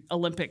the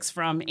Olympics,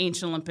 from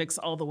ancient Olympics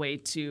all the way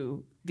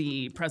to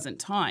the present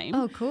time.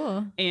 Oh,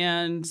 cool.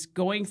 And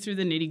going through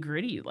the nitty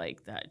gritty,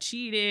 like that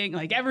cheating,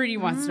 like everybody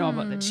wants to know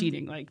about the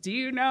cheating. Like, do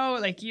you know,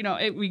 like, you know,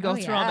 we go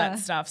through all that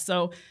stuff.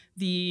 So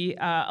the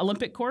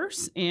Olympic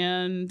course,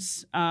 and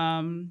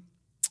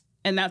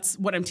that's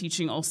what I'm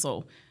teaching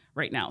also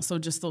right now. So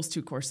just those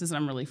two courses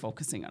I'm really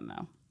focusing on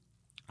now.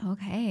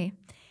 Okay.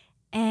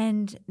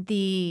 And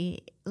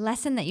the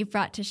lesson that you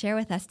brought to share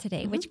with us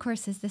today, which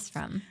course is this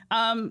from?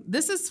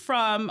 This is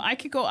from,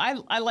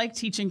 I like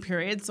teaching,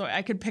 period, so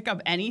I could pick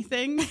up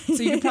anything.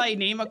 So you could probably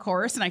name a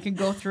course and I could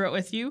go through it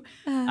with you.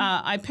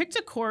 I picked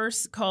a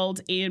course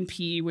called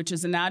A&P, which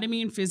is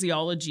Anatomy and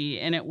Physiology,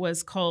 and it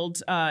was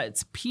called,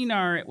 it's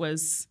PNAR. It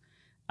was,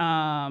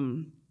 I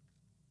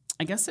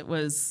guess it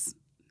was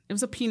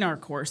a PNAR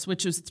course,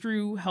 which is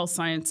through Health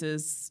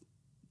Sciences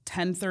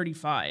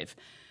 1035.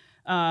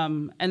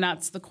 And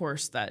that's the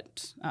course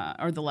that,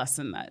 or the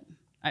lesson that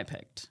I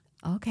picked.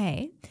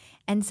 Okay.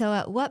 And so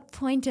at what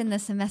point in the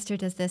semester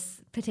does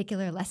this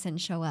particular lesson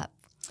show up?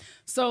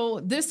 So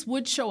this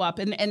would show up,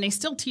 and they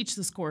still teach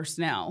this course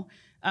now.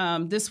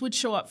 This would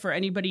show up for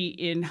anybody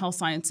in health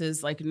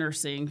sciences, like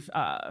nursing,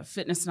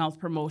 fitness and health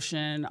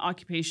promotion,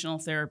 occupational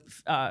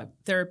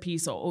therapy,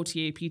 so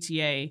OTA,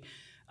 PTA,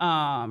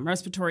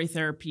 respiratory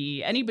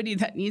therapy, anybody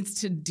that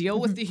needs to deal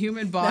with the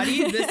human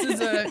body. This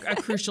is a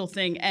crucial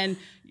thing. And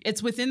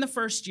it's within the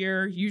first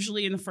year,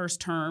 usually in the first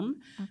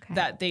term,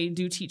 that they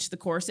do teach the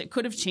course. It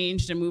could have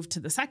changed and moved to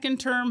the second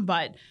term,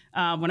 but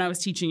when I was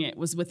teaching it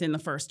was within the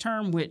first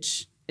term,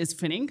 which is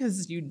fitting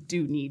because you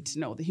do need to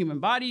know the human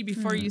body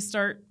before you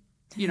start,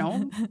 you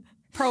know,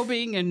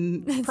 probing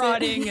and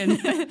prodding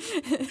and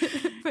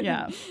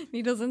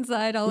needles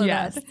inside, all of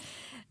that.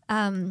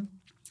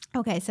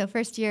 Okay, so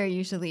first year,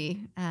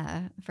 usually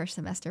first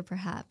semester,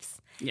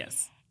 perhaps.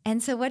 Yes.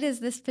 And so what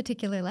is this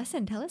particular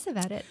lesson? Tell us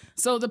about it.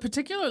 So the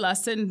particular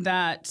lesson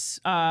that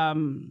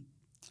I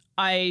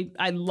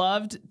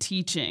loved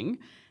teaching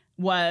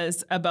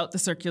was about the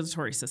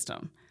circulatory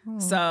system. Oh.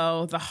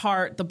 So the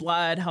heart, the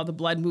blood, how the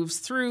blood moves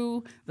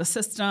through the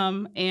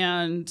system.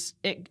 And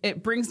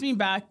it brings me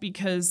back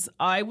because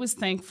I was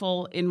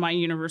thankful in my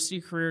university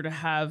career to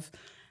have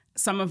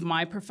some of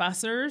my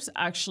professors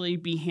actually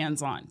be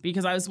hands-on,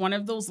 because I was one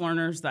of those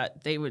learners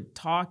that they would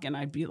talk and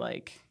I'd be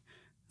like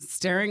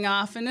staring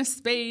off into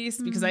space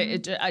because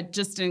it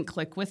just didn't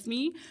click with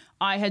me.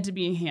 I had to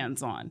be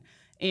hands-on.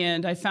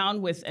 And I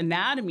found with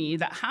anatomy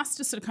that has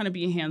to sort of kind of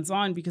be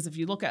hands-on, because if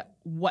you look at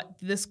what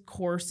this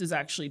course is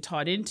actually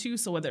taught into,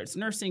 so whether it's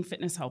nursing,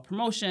 fitness, health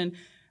promotion,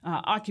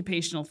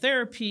 occupational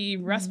therapy,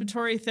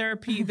 respiratory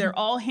therapy, they're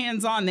all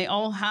hands-on. They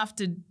all have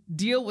to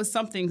deal with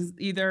something,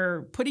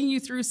 either putting you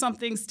through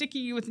something,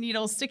 sticking you with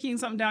needles, sticking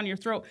something down your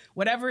throat,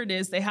 whatever it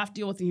is, they have to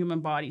deal with the human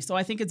body. So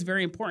I think it's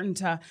very important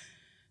to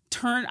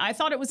I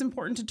thought it was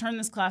important to turn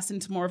this class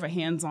into more of a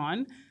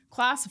hands-on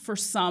class for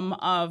some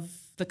of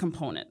the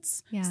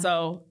components. Yeah.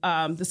 So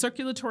the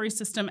circulatory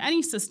system,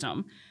 any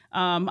system,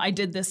 I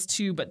did this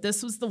too, but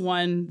this was the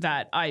one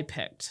that I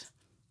picked.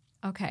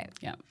 Okay.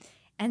 Yeah.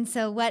 And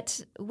so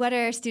what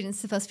are students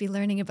supposed to be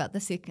learning about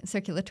the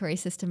circulatory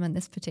system on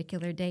this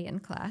particular day in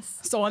class?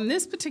 So on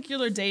this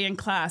particular day in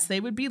class, they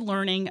would be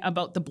learning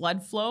about the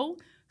blood flow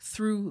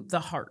through the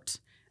heart.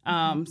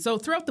 So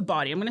throughout the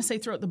body, I'm going to say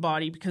throughout the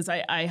body because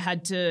I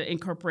had to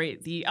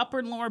incorporate the upper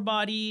and lower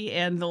body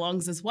and the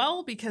lungs as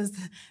well, because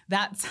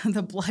that's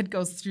the blood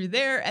goes through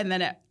there and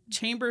then it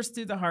chambers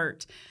through the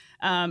heart.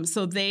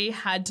 So they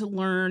had to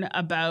learn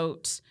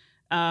about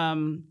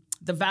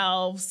the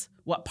valves,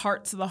 what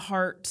parts of the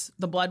heart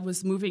the blood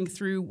was moving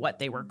through, what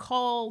they were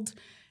called.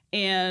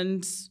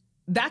 And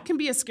that can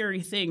be a scary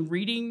thing.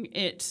 Reading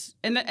it,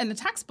 and the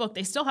textbook,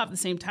 they still have the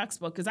same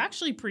textbook, is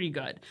actually pretty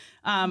good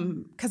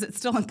because it's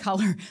still in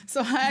color.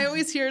 So I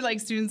always hear like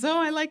students, oh,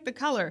 I like the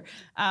color.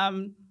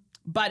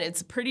 But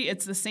it's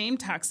the same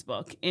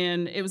textbook.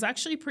 And it was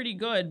actually pretty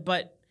good.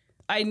 But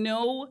I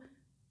know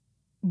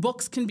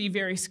books can be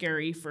very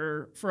scary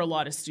for a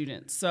lot of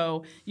students.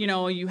 So, you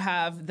know, you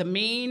have the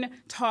main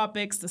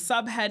topics, the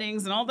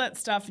subheadings and all that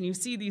stuff, and you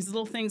see these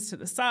little things to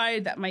the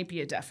side that might be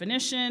a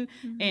definition,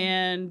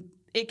 and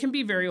it can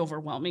be very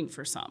overwhelming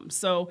for some.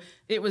 So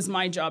it was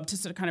my job to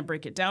sort of kind of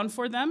break it down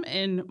for them.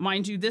 And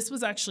mind you, this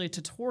was actually a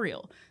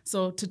tutorial.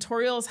 So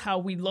tutorials, how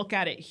we look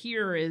at it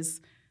here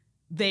is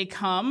they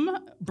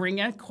come,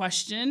 bring a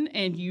question,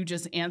 and you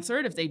just answer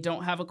it. If they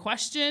don't have a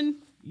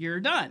question,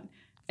 you're done.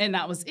 And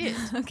that was it.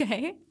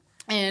 Okay.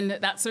 And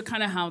that's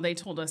kind of how they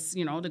told us,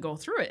 you know, to go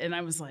through it. And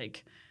I was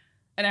like,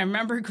 and I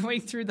remember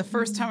going through the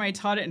first time I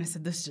taught it and I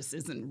said, this just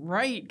isn't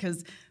right,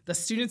 because the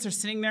students are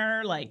sitting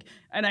there like,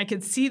 and I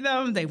could see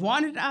them, they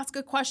wanted to ask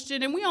a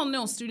question. And we all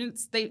know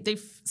students, they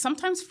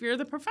sometimes fear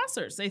the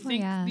professors. They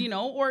think, you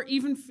know, or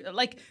even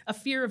like a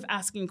fear of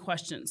asking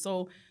questions.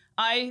 So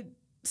I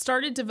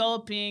started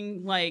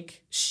developing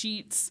like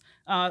sheets,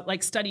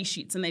 like study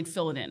sheets, and they'd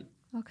fill it in.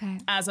 Okay.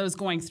 as I was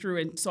going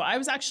through. And so I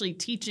was actually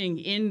teaching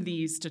in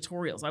these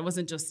tutorials. I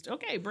wasn't just,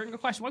 okay, bring a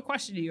question. What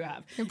question do you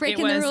have? You're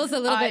breaking the rules a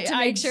little bit to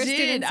make sure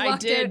students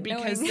walked out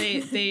because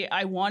knowing.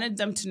 I wanted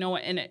them to know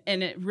it.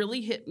 And it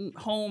really hit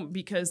home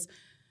because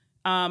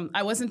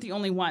I wasn't the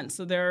only one.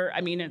 So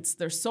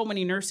there's so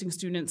many nursing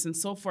students and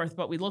so forth,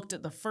 but we looked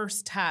at the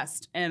first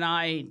test and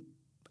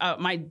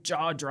my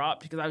jaw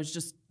dropped because I was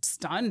just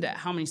stunned at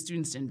how many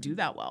students didn't do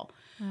that well.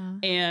 Wow.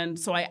 And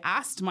so I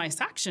asked my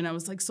section, I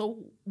was like,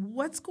 so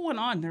what's going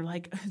on? They're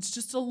like, it's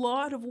just a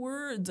lot of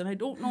words. And I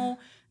don't know,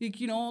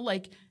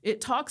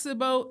 it talks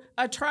about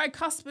a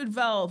tricuspid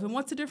valve and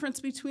what's the difference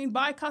between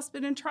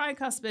bicuspid and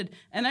tricuspid.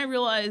 And I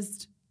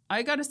realized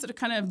I got to sort of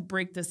kind of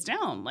break this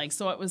down.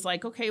 So it was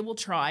like, okay, we'll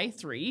try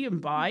 3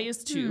 and bi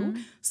is 2.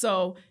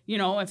 So,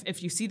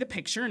 if you see the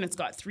picture and it's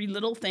got 3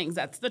 little things,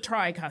 that's the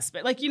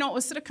tricuspid. It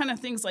was sort of kind of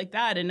things like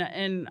that.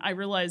 And I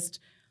realized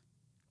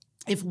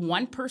if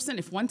one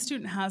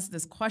student has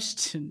this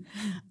question,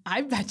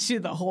 I bet you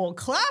the whole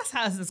class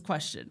has this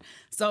question.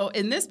 So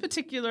in this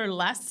particular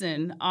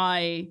lesson,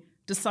 I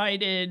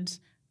decided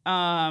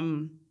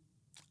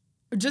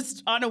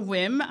just on a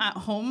whim at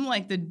home,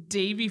 the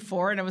day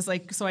before, and I was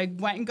like, so I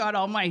went and got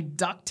all my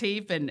duct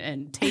tape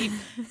and tape,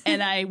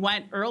 and I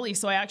went early.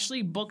 So I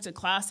actually booked a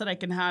class that I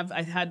can have.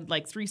 I had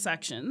 3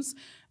 sections,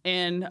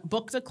 and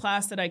booked a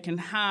class that I can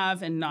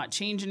have and not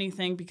change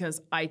anything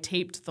because I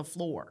taped the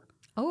floor.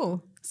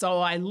 Oh. So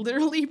I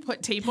literally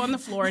put tape on the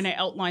floor and I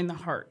outlined the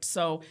heart.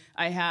 So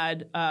I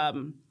had a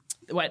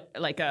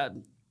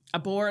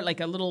board,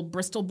 a little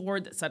Bristol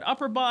board that said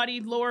upper body,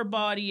 lower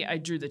body. I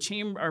drew the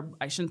chamber, or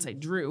I shouldn't say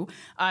drew.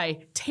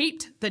 I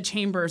taped the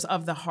chambers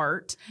of the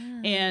heart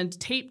and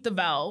taped the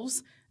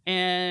valves,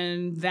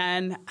 and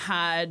then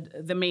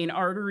had the main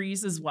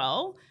arteries as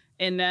well.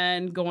 And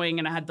then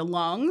and I had the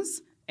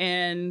lungs.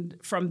 And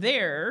from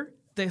there,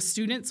 the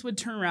students would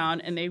turn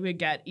around and they would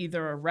get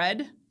either a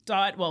red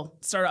dot,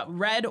 start out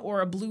red or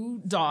a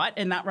blue dot,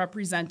 and that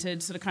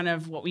represented sort of kind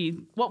of what we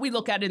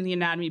look at in the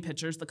anatomy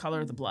pictures, the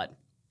color of the blood.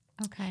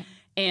 Okay.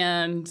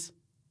 And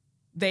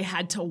they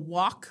had to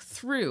walk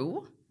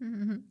through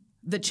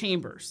the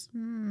chambers.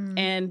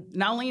 And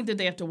not only did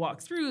they have to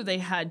walk through, they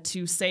had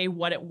to say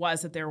what it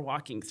was that they were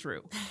walking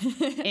through.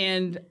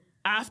 And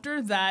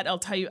after that, I'll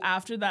tell you,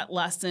 after that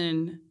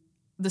lesson,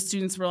 the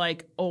students were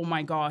like, oh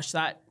my gosh,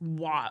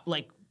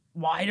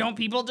 why don't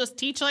people just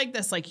teach like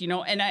this?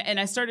 And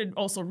I started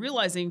also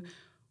realizing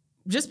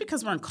just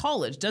because we're in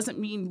college doesn't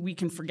mean we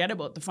can forget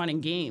about the fun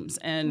and games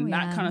and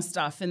that kind of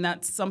stuff. And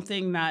that's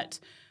something that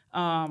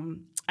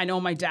I know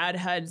my dad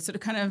had sort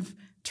of kind of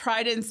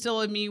tried to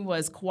instill in me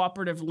was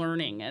cooperative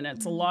learning. And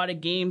it's a lot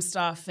of game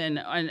stuff and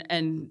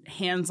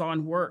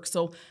hands-on work.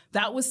 So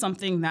that was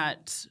something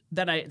that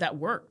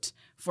worked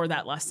for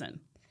that lesson.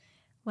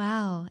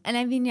 Wow. And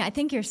I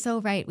think you're so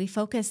right. We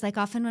focus,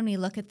 often when we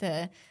look at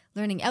the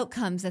learning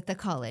outcomes at the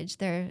college,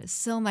 they're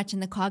so much in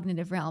the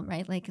cognitive realm,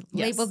 right?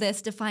 Label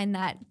this, define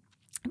that.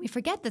 We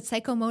forget that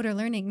psychomotor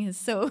learning is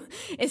so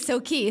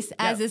key,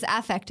 as is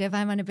affective.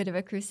 I'm on a bit of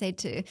a crusade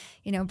to,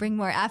 bring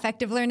more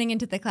affective learning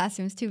into the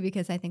classrooms too,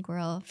 because I think we're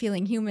all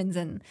feeling humans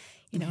and,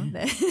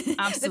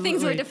 the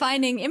things we're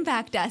defining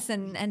impact us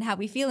and how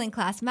we feel in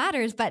class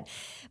matters. But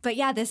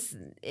yeah,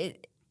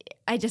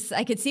 I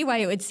could see why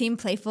it would seem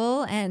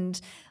playful and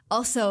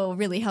also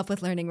really help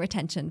with learning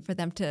retention for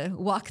them to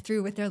walk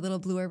through with their little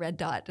blue or red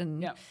dot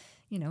and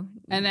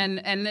and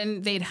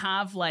then they'd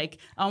have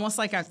almost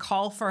like a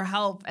call for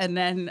help, and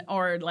then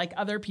or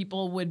other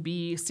people would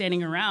be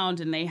standing around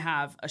and they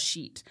have a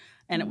sheet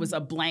and it was a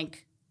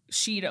blank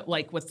sheet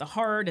with the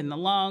heart and the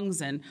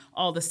lungs and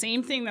all the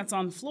same thing that's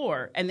on the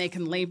floor, and they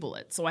can label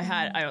it. So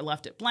I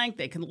left it blank,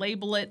 they can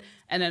label it,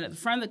 and then at the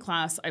front of the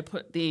class I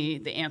put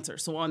the answer.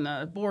 So on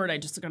the board I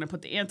just going to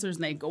put the answers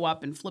and they go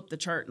up and flip the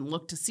chart and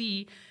look to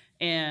see.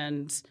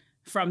 And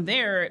from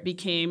there it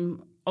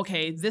became,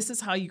 okay, this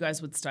is how you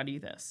guys would study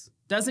this.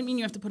 Doesn't mean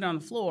you have to put it on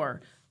the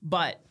floor,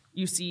 but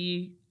you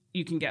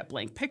can get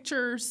blank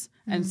pictures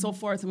and so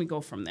forth, and we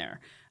go from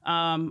there.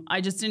 I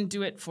just didn't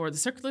do it for the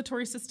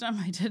circulatory system.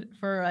 I did it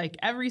for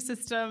every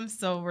system.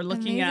 So we're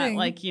looking at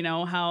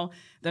how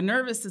the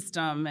nervous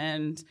system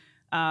and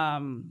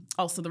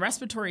also the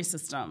respiratory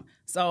system.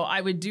 So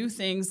I would do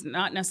things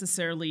not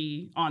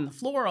necessarily on the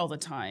floor all the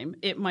time.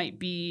 It might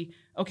be,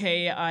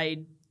 okay,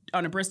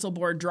 on a Bristol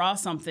board, draw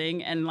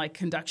something and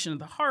conduction of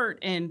the heart,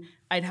 and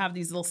I'd have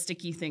these little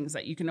sticky things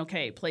that you can,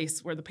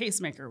 place where the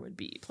pacemaker would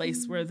be,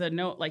 place where the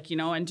note,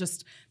 and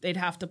just they'd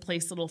have to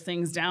place little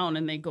things down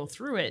and they go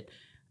through it.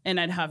 And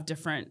I'd have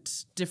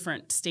different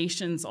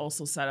stations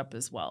also set up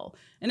as well.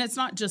 And it's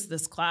not just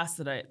this class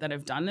that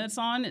I've done this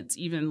on. It's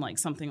even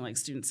something like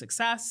student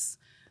success,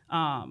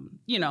 and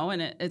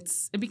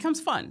it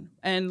becomes fun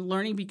and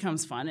learning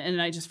becomes fun.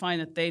 And I just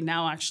find that they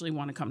now actually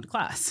want to come to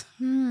class.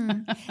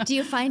 Do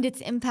you find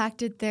it's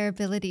impacted their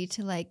ability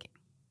to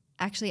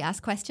actually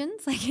ask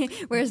questions?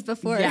 Whereas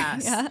before?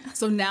 Yes. Yeah.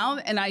 So now,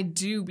 and I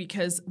do,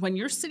 because when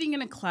you're sitting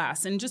in a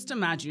class, and just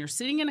imagine you're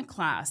sitting in a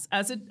class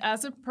as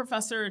a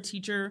professor, a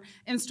teacher,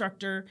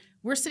 instructor,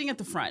 we're sitting at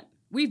the front.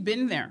 We've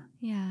been there.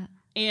 Yeah.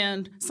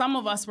 And some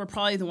of us were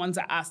probably the ones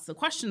that asked the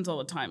questions all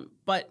the time,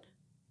 but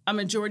a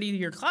majority of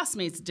your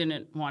classmates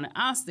didn't want to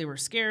ask. They were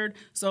scared.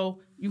 So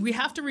we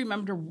have to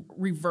remember to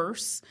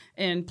reverse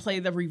and play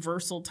the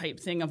reversal type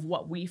thing of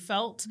what we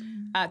felt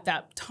at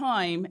that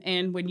time.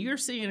 And when you're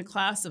sitting in a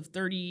class of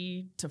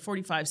 30 to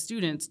 45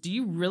 students, do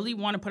you really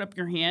want to put up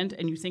your hand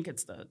and you think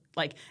it's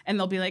and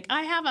they'll be like,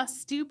 I have a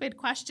stupid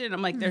question.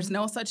 I'm like, there's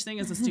no such thing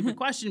as a stupid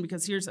question,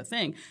 because here's the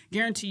thing.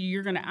 Guarantee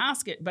you're going to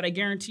ask it, but I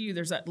guarantee you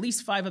there's at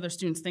least 5 other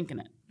students thinking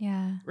it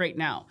right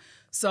now.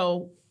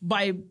 So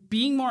by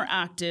being more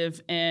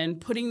active and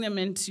putting them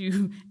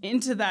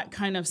into that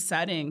kind of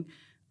setting,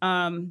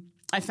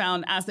 I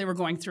found as they were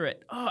going through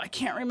it, I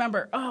can't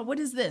remember. What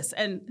is this?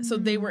 And so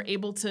they were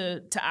able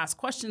to ask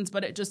questions,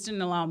 but it just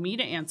didn't allow me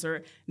to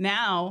answer.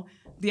 Now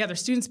the other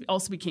students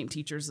also became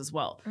teachers as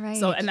well. Right.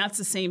 So, and that's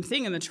the same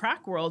thing in the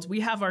track world.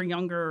 We have our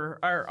younger,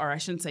 or I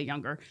shouldn't say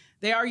younger,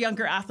 they are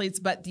younger athletes,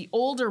 but the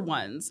older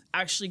ones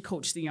actually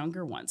coach the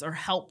younger ones or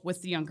help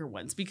with the younger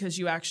ones, because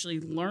you actually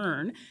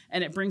learn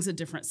and it brings a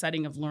different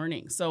setting of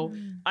learning. So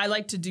I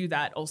like to do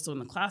that also in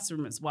the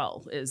classroom as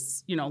well,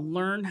 is,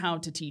 learn how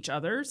to teach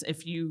others.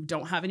 If you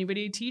don't have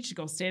anybody to teach,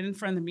 go stand in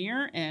front of the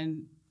mirror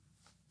and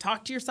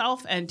talk to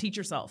yourself and teach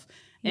yourself.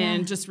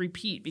 And just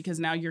repeat, because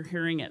now you're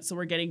hearing it. So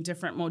we're getting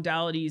different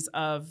modalities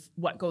of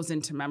what goes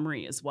into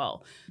memory as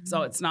well.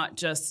 So it's not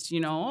just,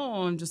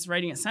 I'm just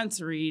writing a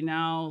sensory.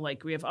 Now,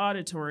 like, we have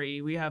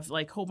auditory, we have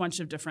like a whole bunch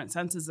of different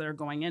senses that are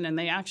going in, and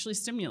they actually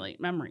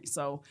stimulate memory.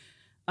 So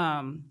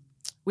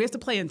we have to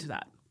play into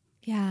that.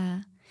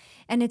 Yeah.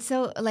 And it's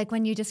so, like,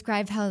 when you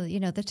described how,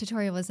 the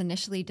tutorial was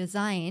initially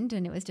designed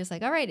and it was just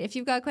like, all right, if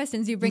you've got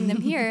questions, you bring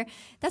them here.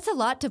 That's a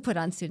lot to put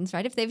on students,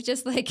 right? If they've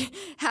just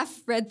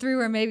half read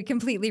through or maybe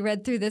completely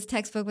read through this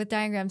textbook with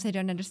diagrams they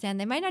don't understand,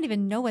 they might not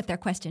even know what their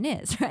question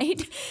is,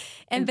 right?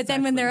 And But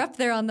then when they're up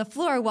there on the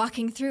floor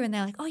walking through and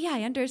they're like, oh yeah,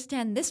 I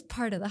understand this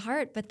part of the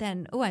heart, but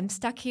then, I'm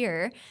stuck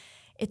here.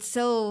 It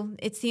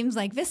seems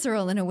like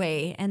visceral in a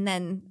way. And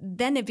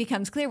then it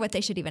becomes clear what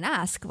they should even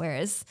ask.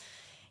 Whereas,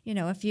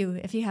 if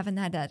you haven't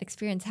had that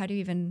experience, how do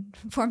you even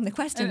form the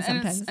question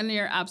sometimes? And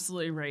you're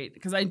absolutely right,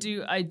 because I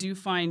do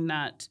find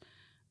that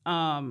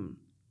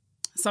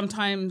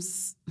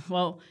sometimes,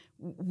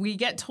 we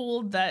get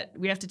told that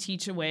we have to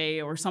teach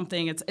away or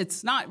something.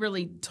 It's not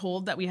really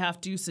told that we have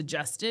to,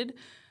 suggested.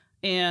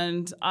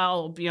 And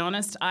I'll be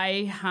honest,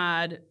 I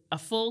had a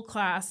full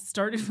class,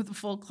 started with a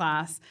full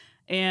class,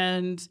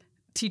 and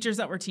teachers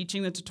that were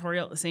teaching the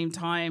tutorial at the same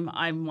time,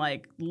 I'm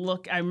like,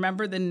 look, I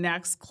remember the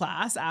next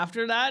class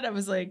after that, I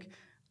was like,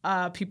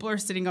 people are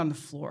sitting on the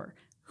floor.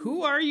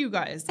 Who are you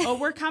guys? Oh,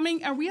 we're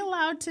coming. Are we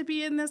allowed to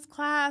be in this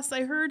class?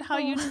 I heard how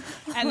you...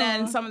 And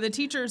then some of the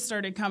teachers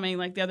started coming,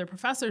 like the other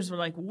professors were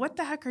like, what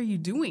the heck are you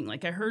doing?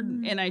 Like, I heard,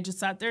 and I just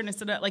sat there and I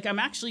said, like, I'm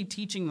actually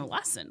teaching the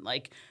lesson.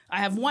 Like, I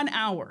have 1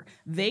 hour.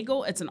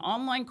 It's an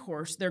online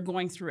course. They're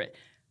going through it.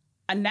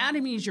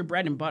 Anatomy is your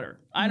bread and butter.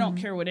 I don't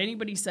care what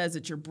anybody says.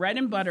 It's your bread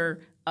and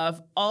butter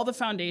of all the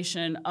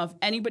foundation of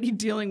anybody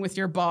dealing with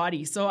your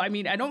body. So, I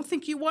mean, I don't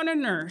think you want a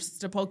nurse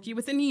to poke you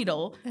with a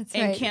needle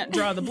can't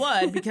draw the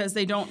blood because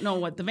they don't know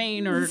what the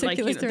vein or they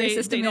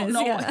don't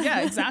know.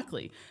 Yeah,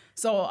 exactly.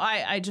 So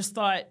I just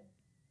thought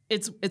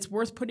it's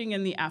worth putting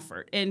in the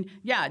effort. And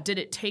did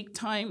it take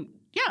time?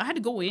 Yeah, I had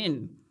to go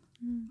in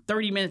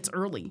 30 minutes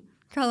early.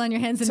 Crawl on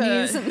your hands and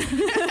knees.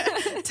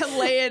 To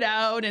lay it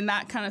out and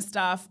that kind of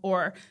stuff,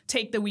 or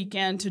take the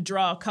weekend to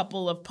draw a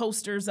couple of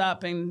posters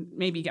up and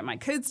maybe get my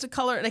kids to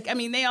color. Like, I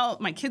mean,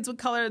 my kids would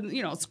color,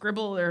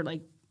 scribble. They're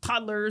like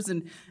toddlers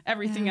and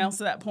everything else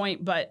at that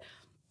point. But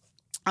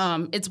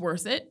it's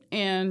worth it.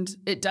 And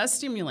it does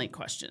stimulate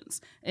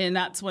questions. And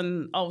that's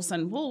when all of a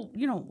sudden,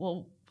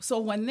 so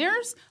when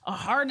there's a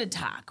heart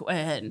attack,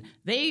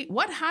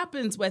 what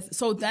happens with,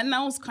 so then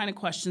those kind of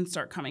questions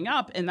start coming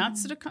up, and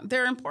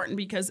they're important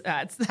because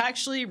that's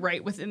actually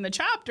right within the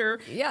chapter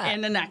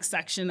and the next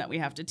section that we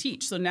have to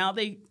teach. So now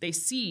they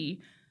see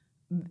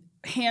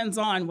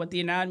hands-on what the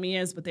anatomy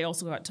is, but they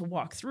also got to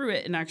walk through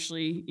it and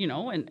actually,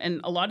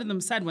 and a lot of them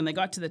said when they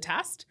got to the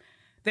test,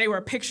 they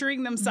were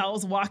picturing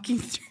themselves walking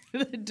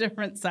through the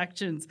different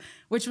sections,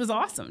 which was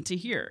awesome to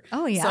hear.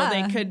 Oh, yeah. So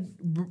they could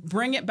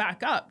bring it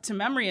back up to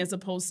memory as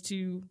opposed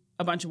to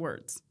a bunch of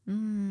words. Well,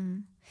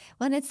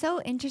 and it's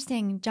so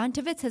interesting. John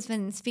Tivitz has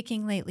been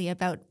speaking lately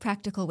about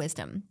practical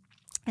wisdom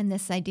and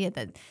this idea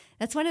that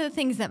that's one of the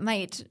things that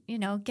might,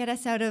 get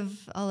us out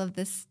of all of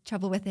this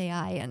trouble with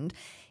AI. And,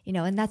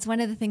 and that's one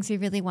of the things we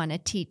really want to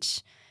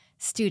teach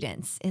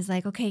students is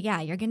like, okay,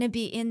 you're going to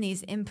be in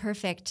these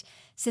imperfect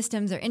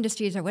systems or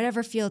industries or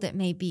whatever field it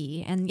may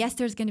be. And yes,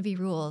 there's going to be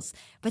rules,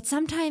 but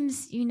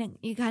sometimes,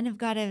 you kind of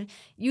got to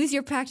use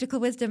your practical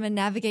wisdom and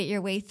navigate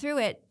your way through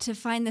it to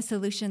find the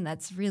solution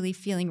that's really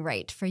feeling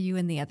right for you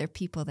and the other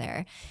people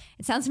there.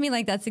 It sounds to me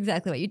like that's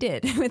exactly what you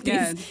did with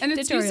these and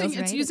tutorials,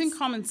 it's using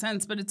common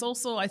sense, but it's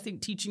also, I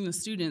think, teaching the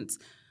students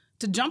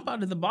to jump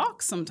out of the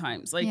box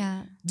sometimes. Like,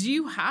 do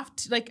you have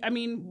to,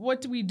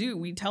 what do?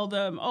 We tell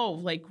them,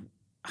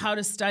 how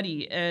to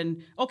study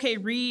and, okay,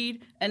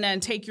 read and then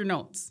take your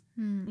notes.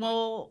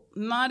 Well,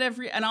 not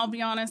every, and I'll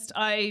be honest,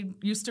 I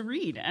used to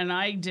read and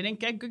I didn't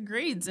get good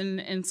grades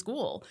in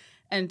school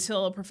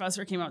until a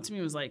professor came up to me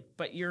and was like,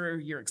 but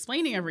you're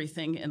explaining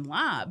everything in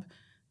lab,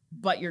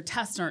 but your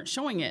tests aren't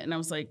showing it. And I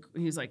was like,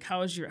 he's like,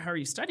 how are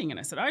you studying? And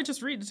I said, I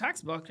just read the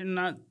textbook and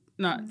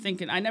not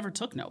thinking, I never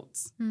took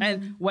notes.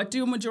 And what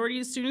do a majority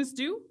of students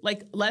do?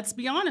 Like, let's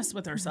be honest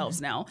with ourselves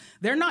now.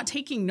 They're not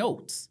taking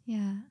notes.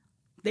 Yeah.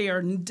 They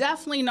are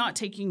definitely not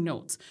taking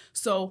notes.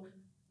 So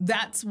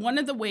that's one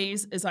of the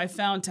ways is I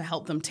found to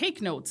help them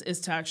take notes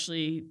is to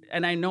actually,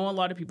 and I know a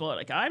lot of people are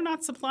like, I'm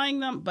not supplying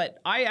them, but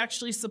I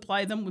actually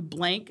supply them with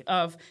blank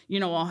of,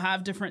 I'll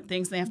have different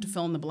things. They have to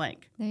fill in the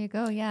blank. There you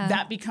go. Yeah.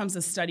 That becomes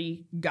a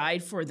study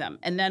guide for them.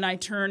 And then I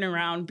turn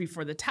around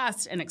before the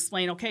test and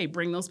explain, okay,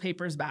 bring those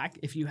papers back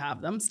if you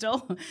have them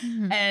still.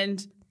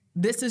 And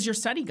this is your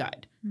study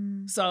guide.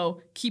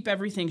 So keep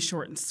everything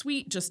short and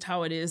sweet, just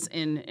how it is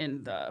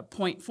in the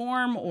point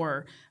form,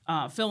 or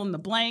fill in the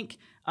blank,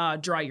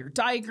 draw your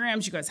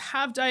diagrams. You guys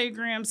have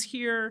diagrams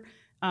here.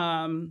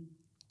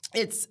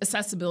 It's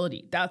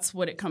accessibility. That's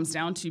what it comes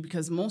down to,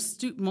 because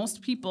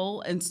most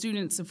people and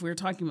students, if we're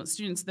talking about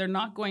students, they're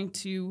not going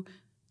to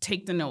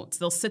take the notes.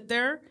 They'll sit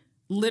there,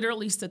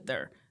 literally sit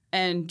there,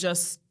 and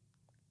just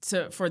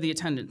for the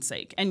attendance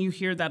sake. And you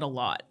hear that a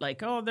lot,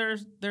 like, oh,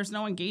 there's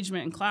no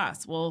engagement in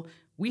class. Well,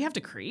 we have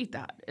to create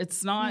that.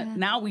 It's not,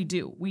 now we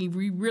do. We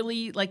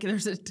really, like,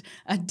 there's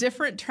a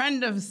different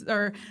trend of,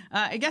 or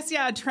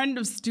a trend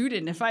of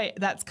student,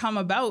 that's come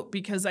about,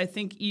 because I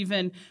think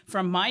even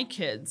from my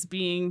kids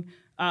being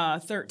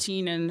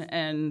 13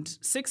 and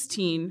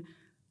 16,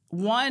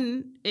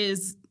 one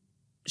is,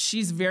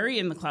 she's very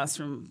in the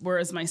classroom,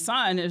 whereas my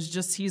son is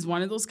just, he's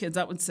one of those kids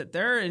that would sit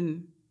there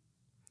and,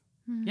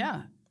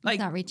 like,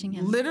 not reaching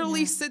him.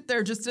 Literally sit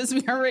there just as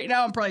we are right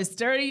now and probably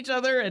stare at each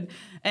other and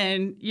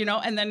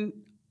then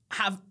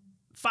have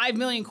 5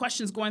 million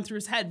questions going through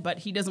his head, but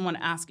he doesn't want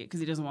to ask it because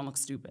he doesn't want to look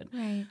stupid.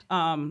 Right.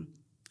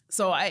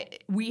 So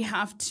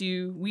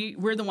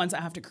we're the ones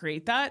that have to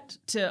create that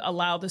to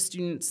allow the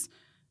students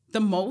the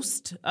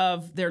most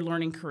of their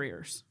learning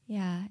careers.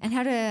 Yeah. And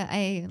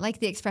I like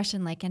the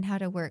expression, like, and how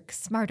to work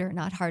smarter,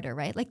 not harder,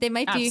 right? Like, they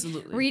might be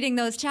reading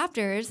those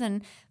chapters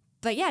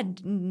but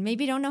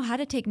maybe don't know how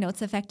to take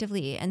notes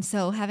effectively. And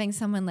so having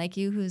someone like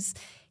you who's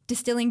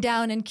distilling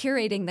down and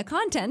curating the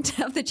content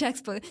of the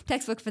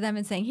textbook for them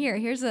and saying,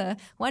 here's a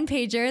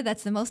one-pager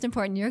that's the most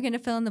important. You're going to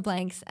fill in the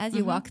blanks as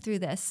you walk through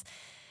this.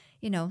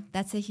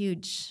 That's a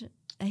huge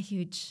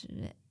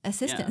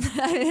assistance.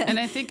 Yeah. And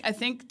I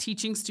think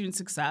teaching student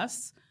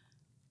success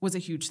was a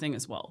huge thing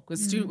as well.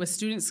 With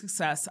student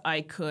success,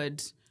 I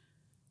could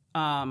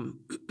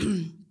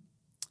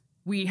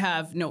we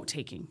have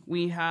note-taking.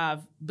 We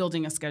have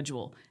building a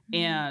schedule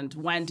and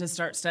when to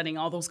start studying,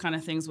 all those kind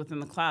of things within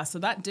the class. So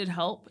that did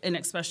help, and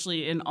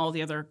especially in all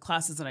the other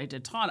classes that I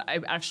did taught, I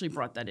actually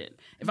brought that in.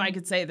 If I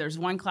could say there's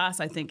one class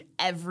I think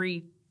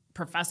every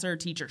professor,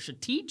 teacher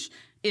should teach,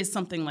 is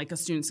something like a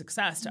student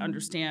success, to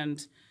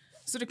understand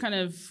sort of kind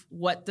of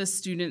what the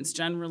students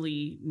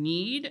generally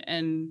need,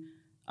 and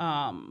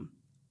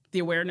the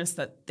awareness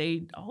that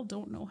they all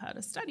don't know how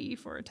to study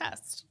for a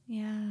test.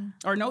 Yeah.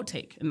 Or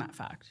note-take, in that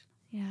fact.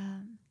 Yeah.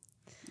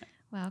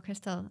 Wow,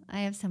 Crystal, I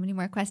have so many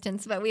more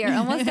questions, but we are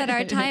almost at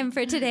our time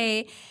for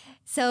today.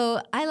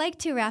 So I like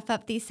to wrap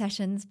up these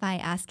sessions by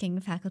asking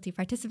faculty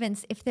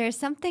participants if there's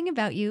something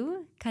about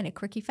you, kind of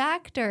quirky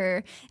fact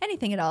or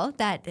anything at all,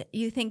 that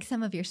you think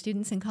some of your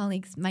students and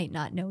colleagues might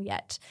not know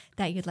yet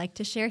that you'd like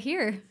to share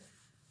here.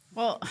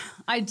 Well,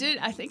 I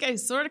think I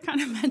sort of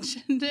kind of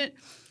mentioned it,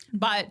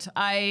 but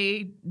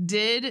I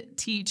did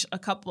teach a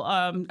couple,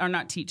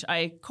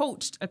 I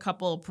coached a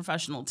couple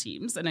professional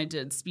teams, and I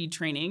did speed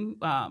training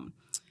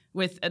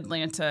with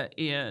Atlanta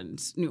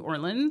and New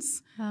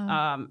Orleans,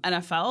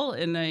 NFL,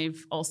 and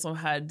I've also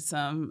had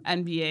some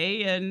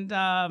NBA and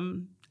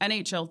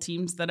NHL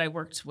teams that I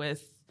worked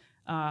with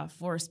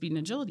for speed and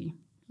agility.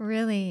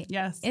 Really?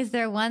 Yes. Is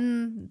there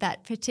one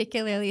that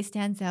particularly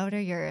stands out or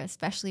you're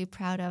especially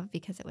proud of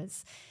because it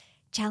was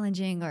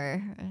challenging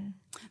or?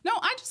 No,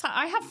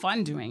 I have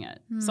fun doing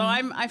it. So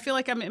I feel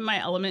like I'm in my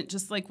element,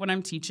 just like when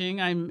I'm teaching,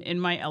 I'm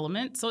in my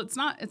element. So it's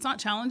not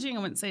challenging.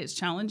 I wouldn't say it's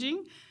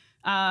challenging.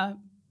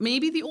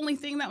 Maybe the only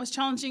thing that was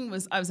challenging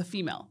was I was a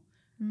female,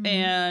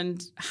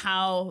 and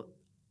how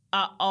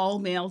an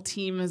all-male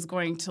team is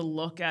going to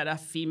look at a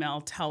female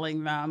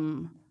telling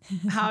them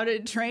how to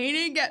train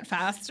and get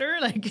faster.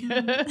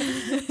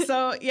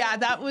 So yeah,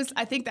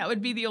 I think that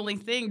would be the only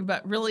thing.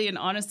 But really and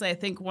honestly, I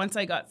think once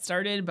I got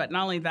started, but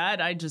not only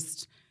that,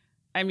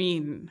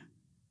 in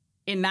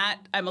that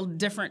I'm a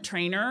different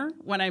trainer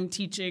when I'm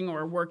teaching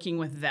or working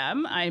with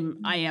them.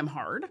 I am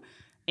hard.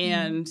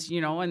 And,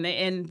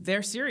 and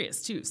they're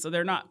serious too. So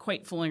they're not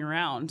quite fooling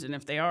around. And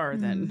if they are,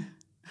 then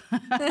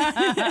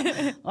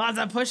lots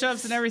of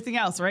push-ups and everything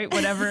else, right?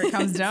 Whatever it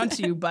comes down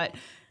to. But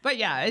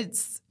yeah,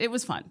 it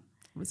was fun.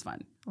 It was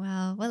fun.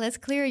 Wow. Well, it's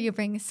clear you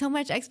bring so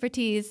much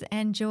expertise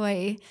and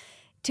joy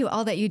to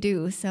all that you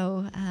do.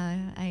 So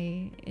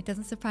it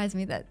doesn't surprise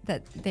me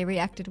that they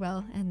reacted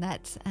well and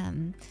that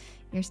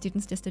your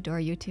students just adore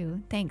you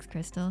too. Thanks,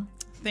 Crystal.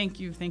 Thank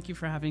you. Thank you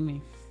for having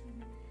me.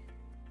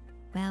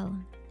 Well,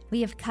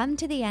 we have come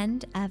to the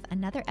end of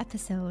another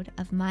episode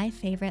of My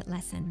Favorite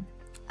Lesson,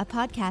 a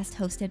podcast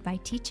hosted by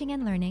Teaching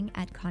and Learning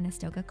at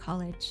Conestoga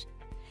College.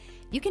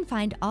 You can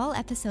find all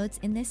episodes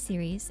in this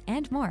series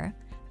and more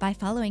by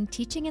following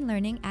Teaching and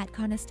Learning at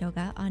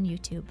Conestoga on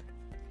YouTube.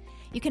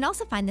 You can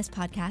also find this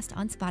podcast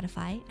on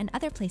Spotify and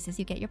other places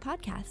you get your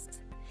podcasts.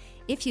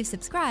 If you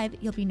subscribe,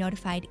 you'll be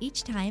notified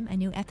each time a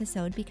new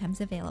episode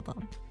becomes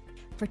available.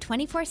 For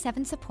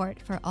 24/7 support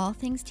for all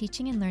things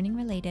teaching and learning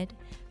related,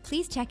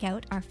 please check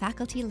out our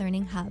faculty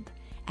learning hub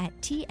at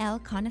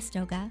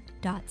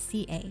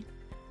tlconestoga.ca.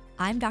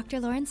 I'm Dr.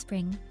 Lauren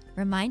Spring,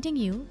 reminding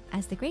you,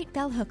 as the great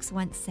bell hooks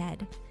once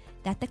said,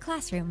 that the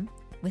classroom,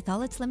 with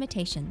all its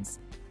limitations,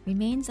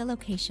 remains a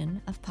location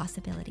of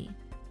possibility.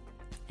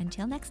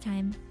 Until next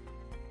time.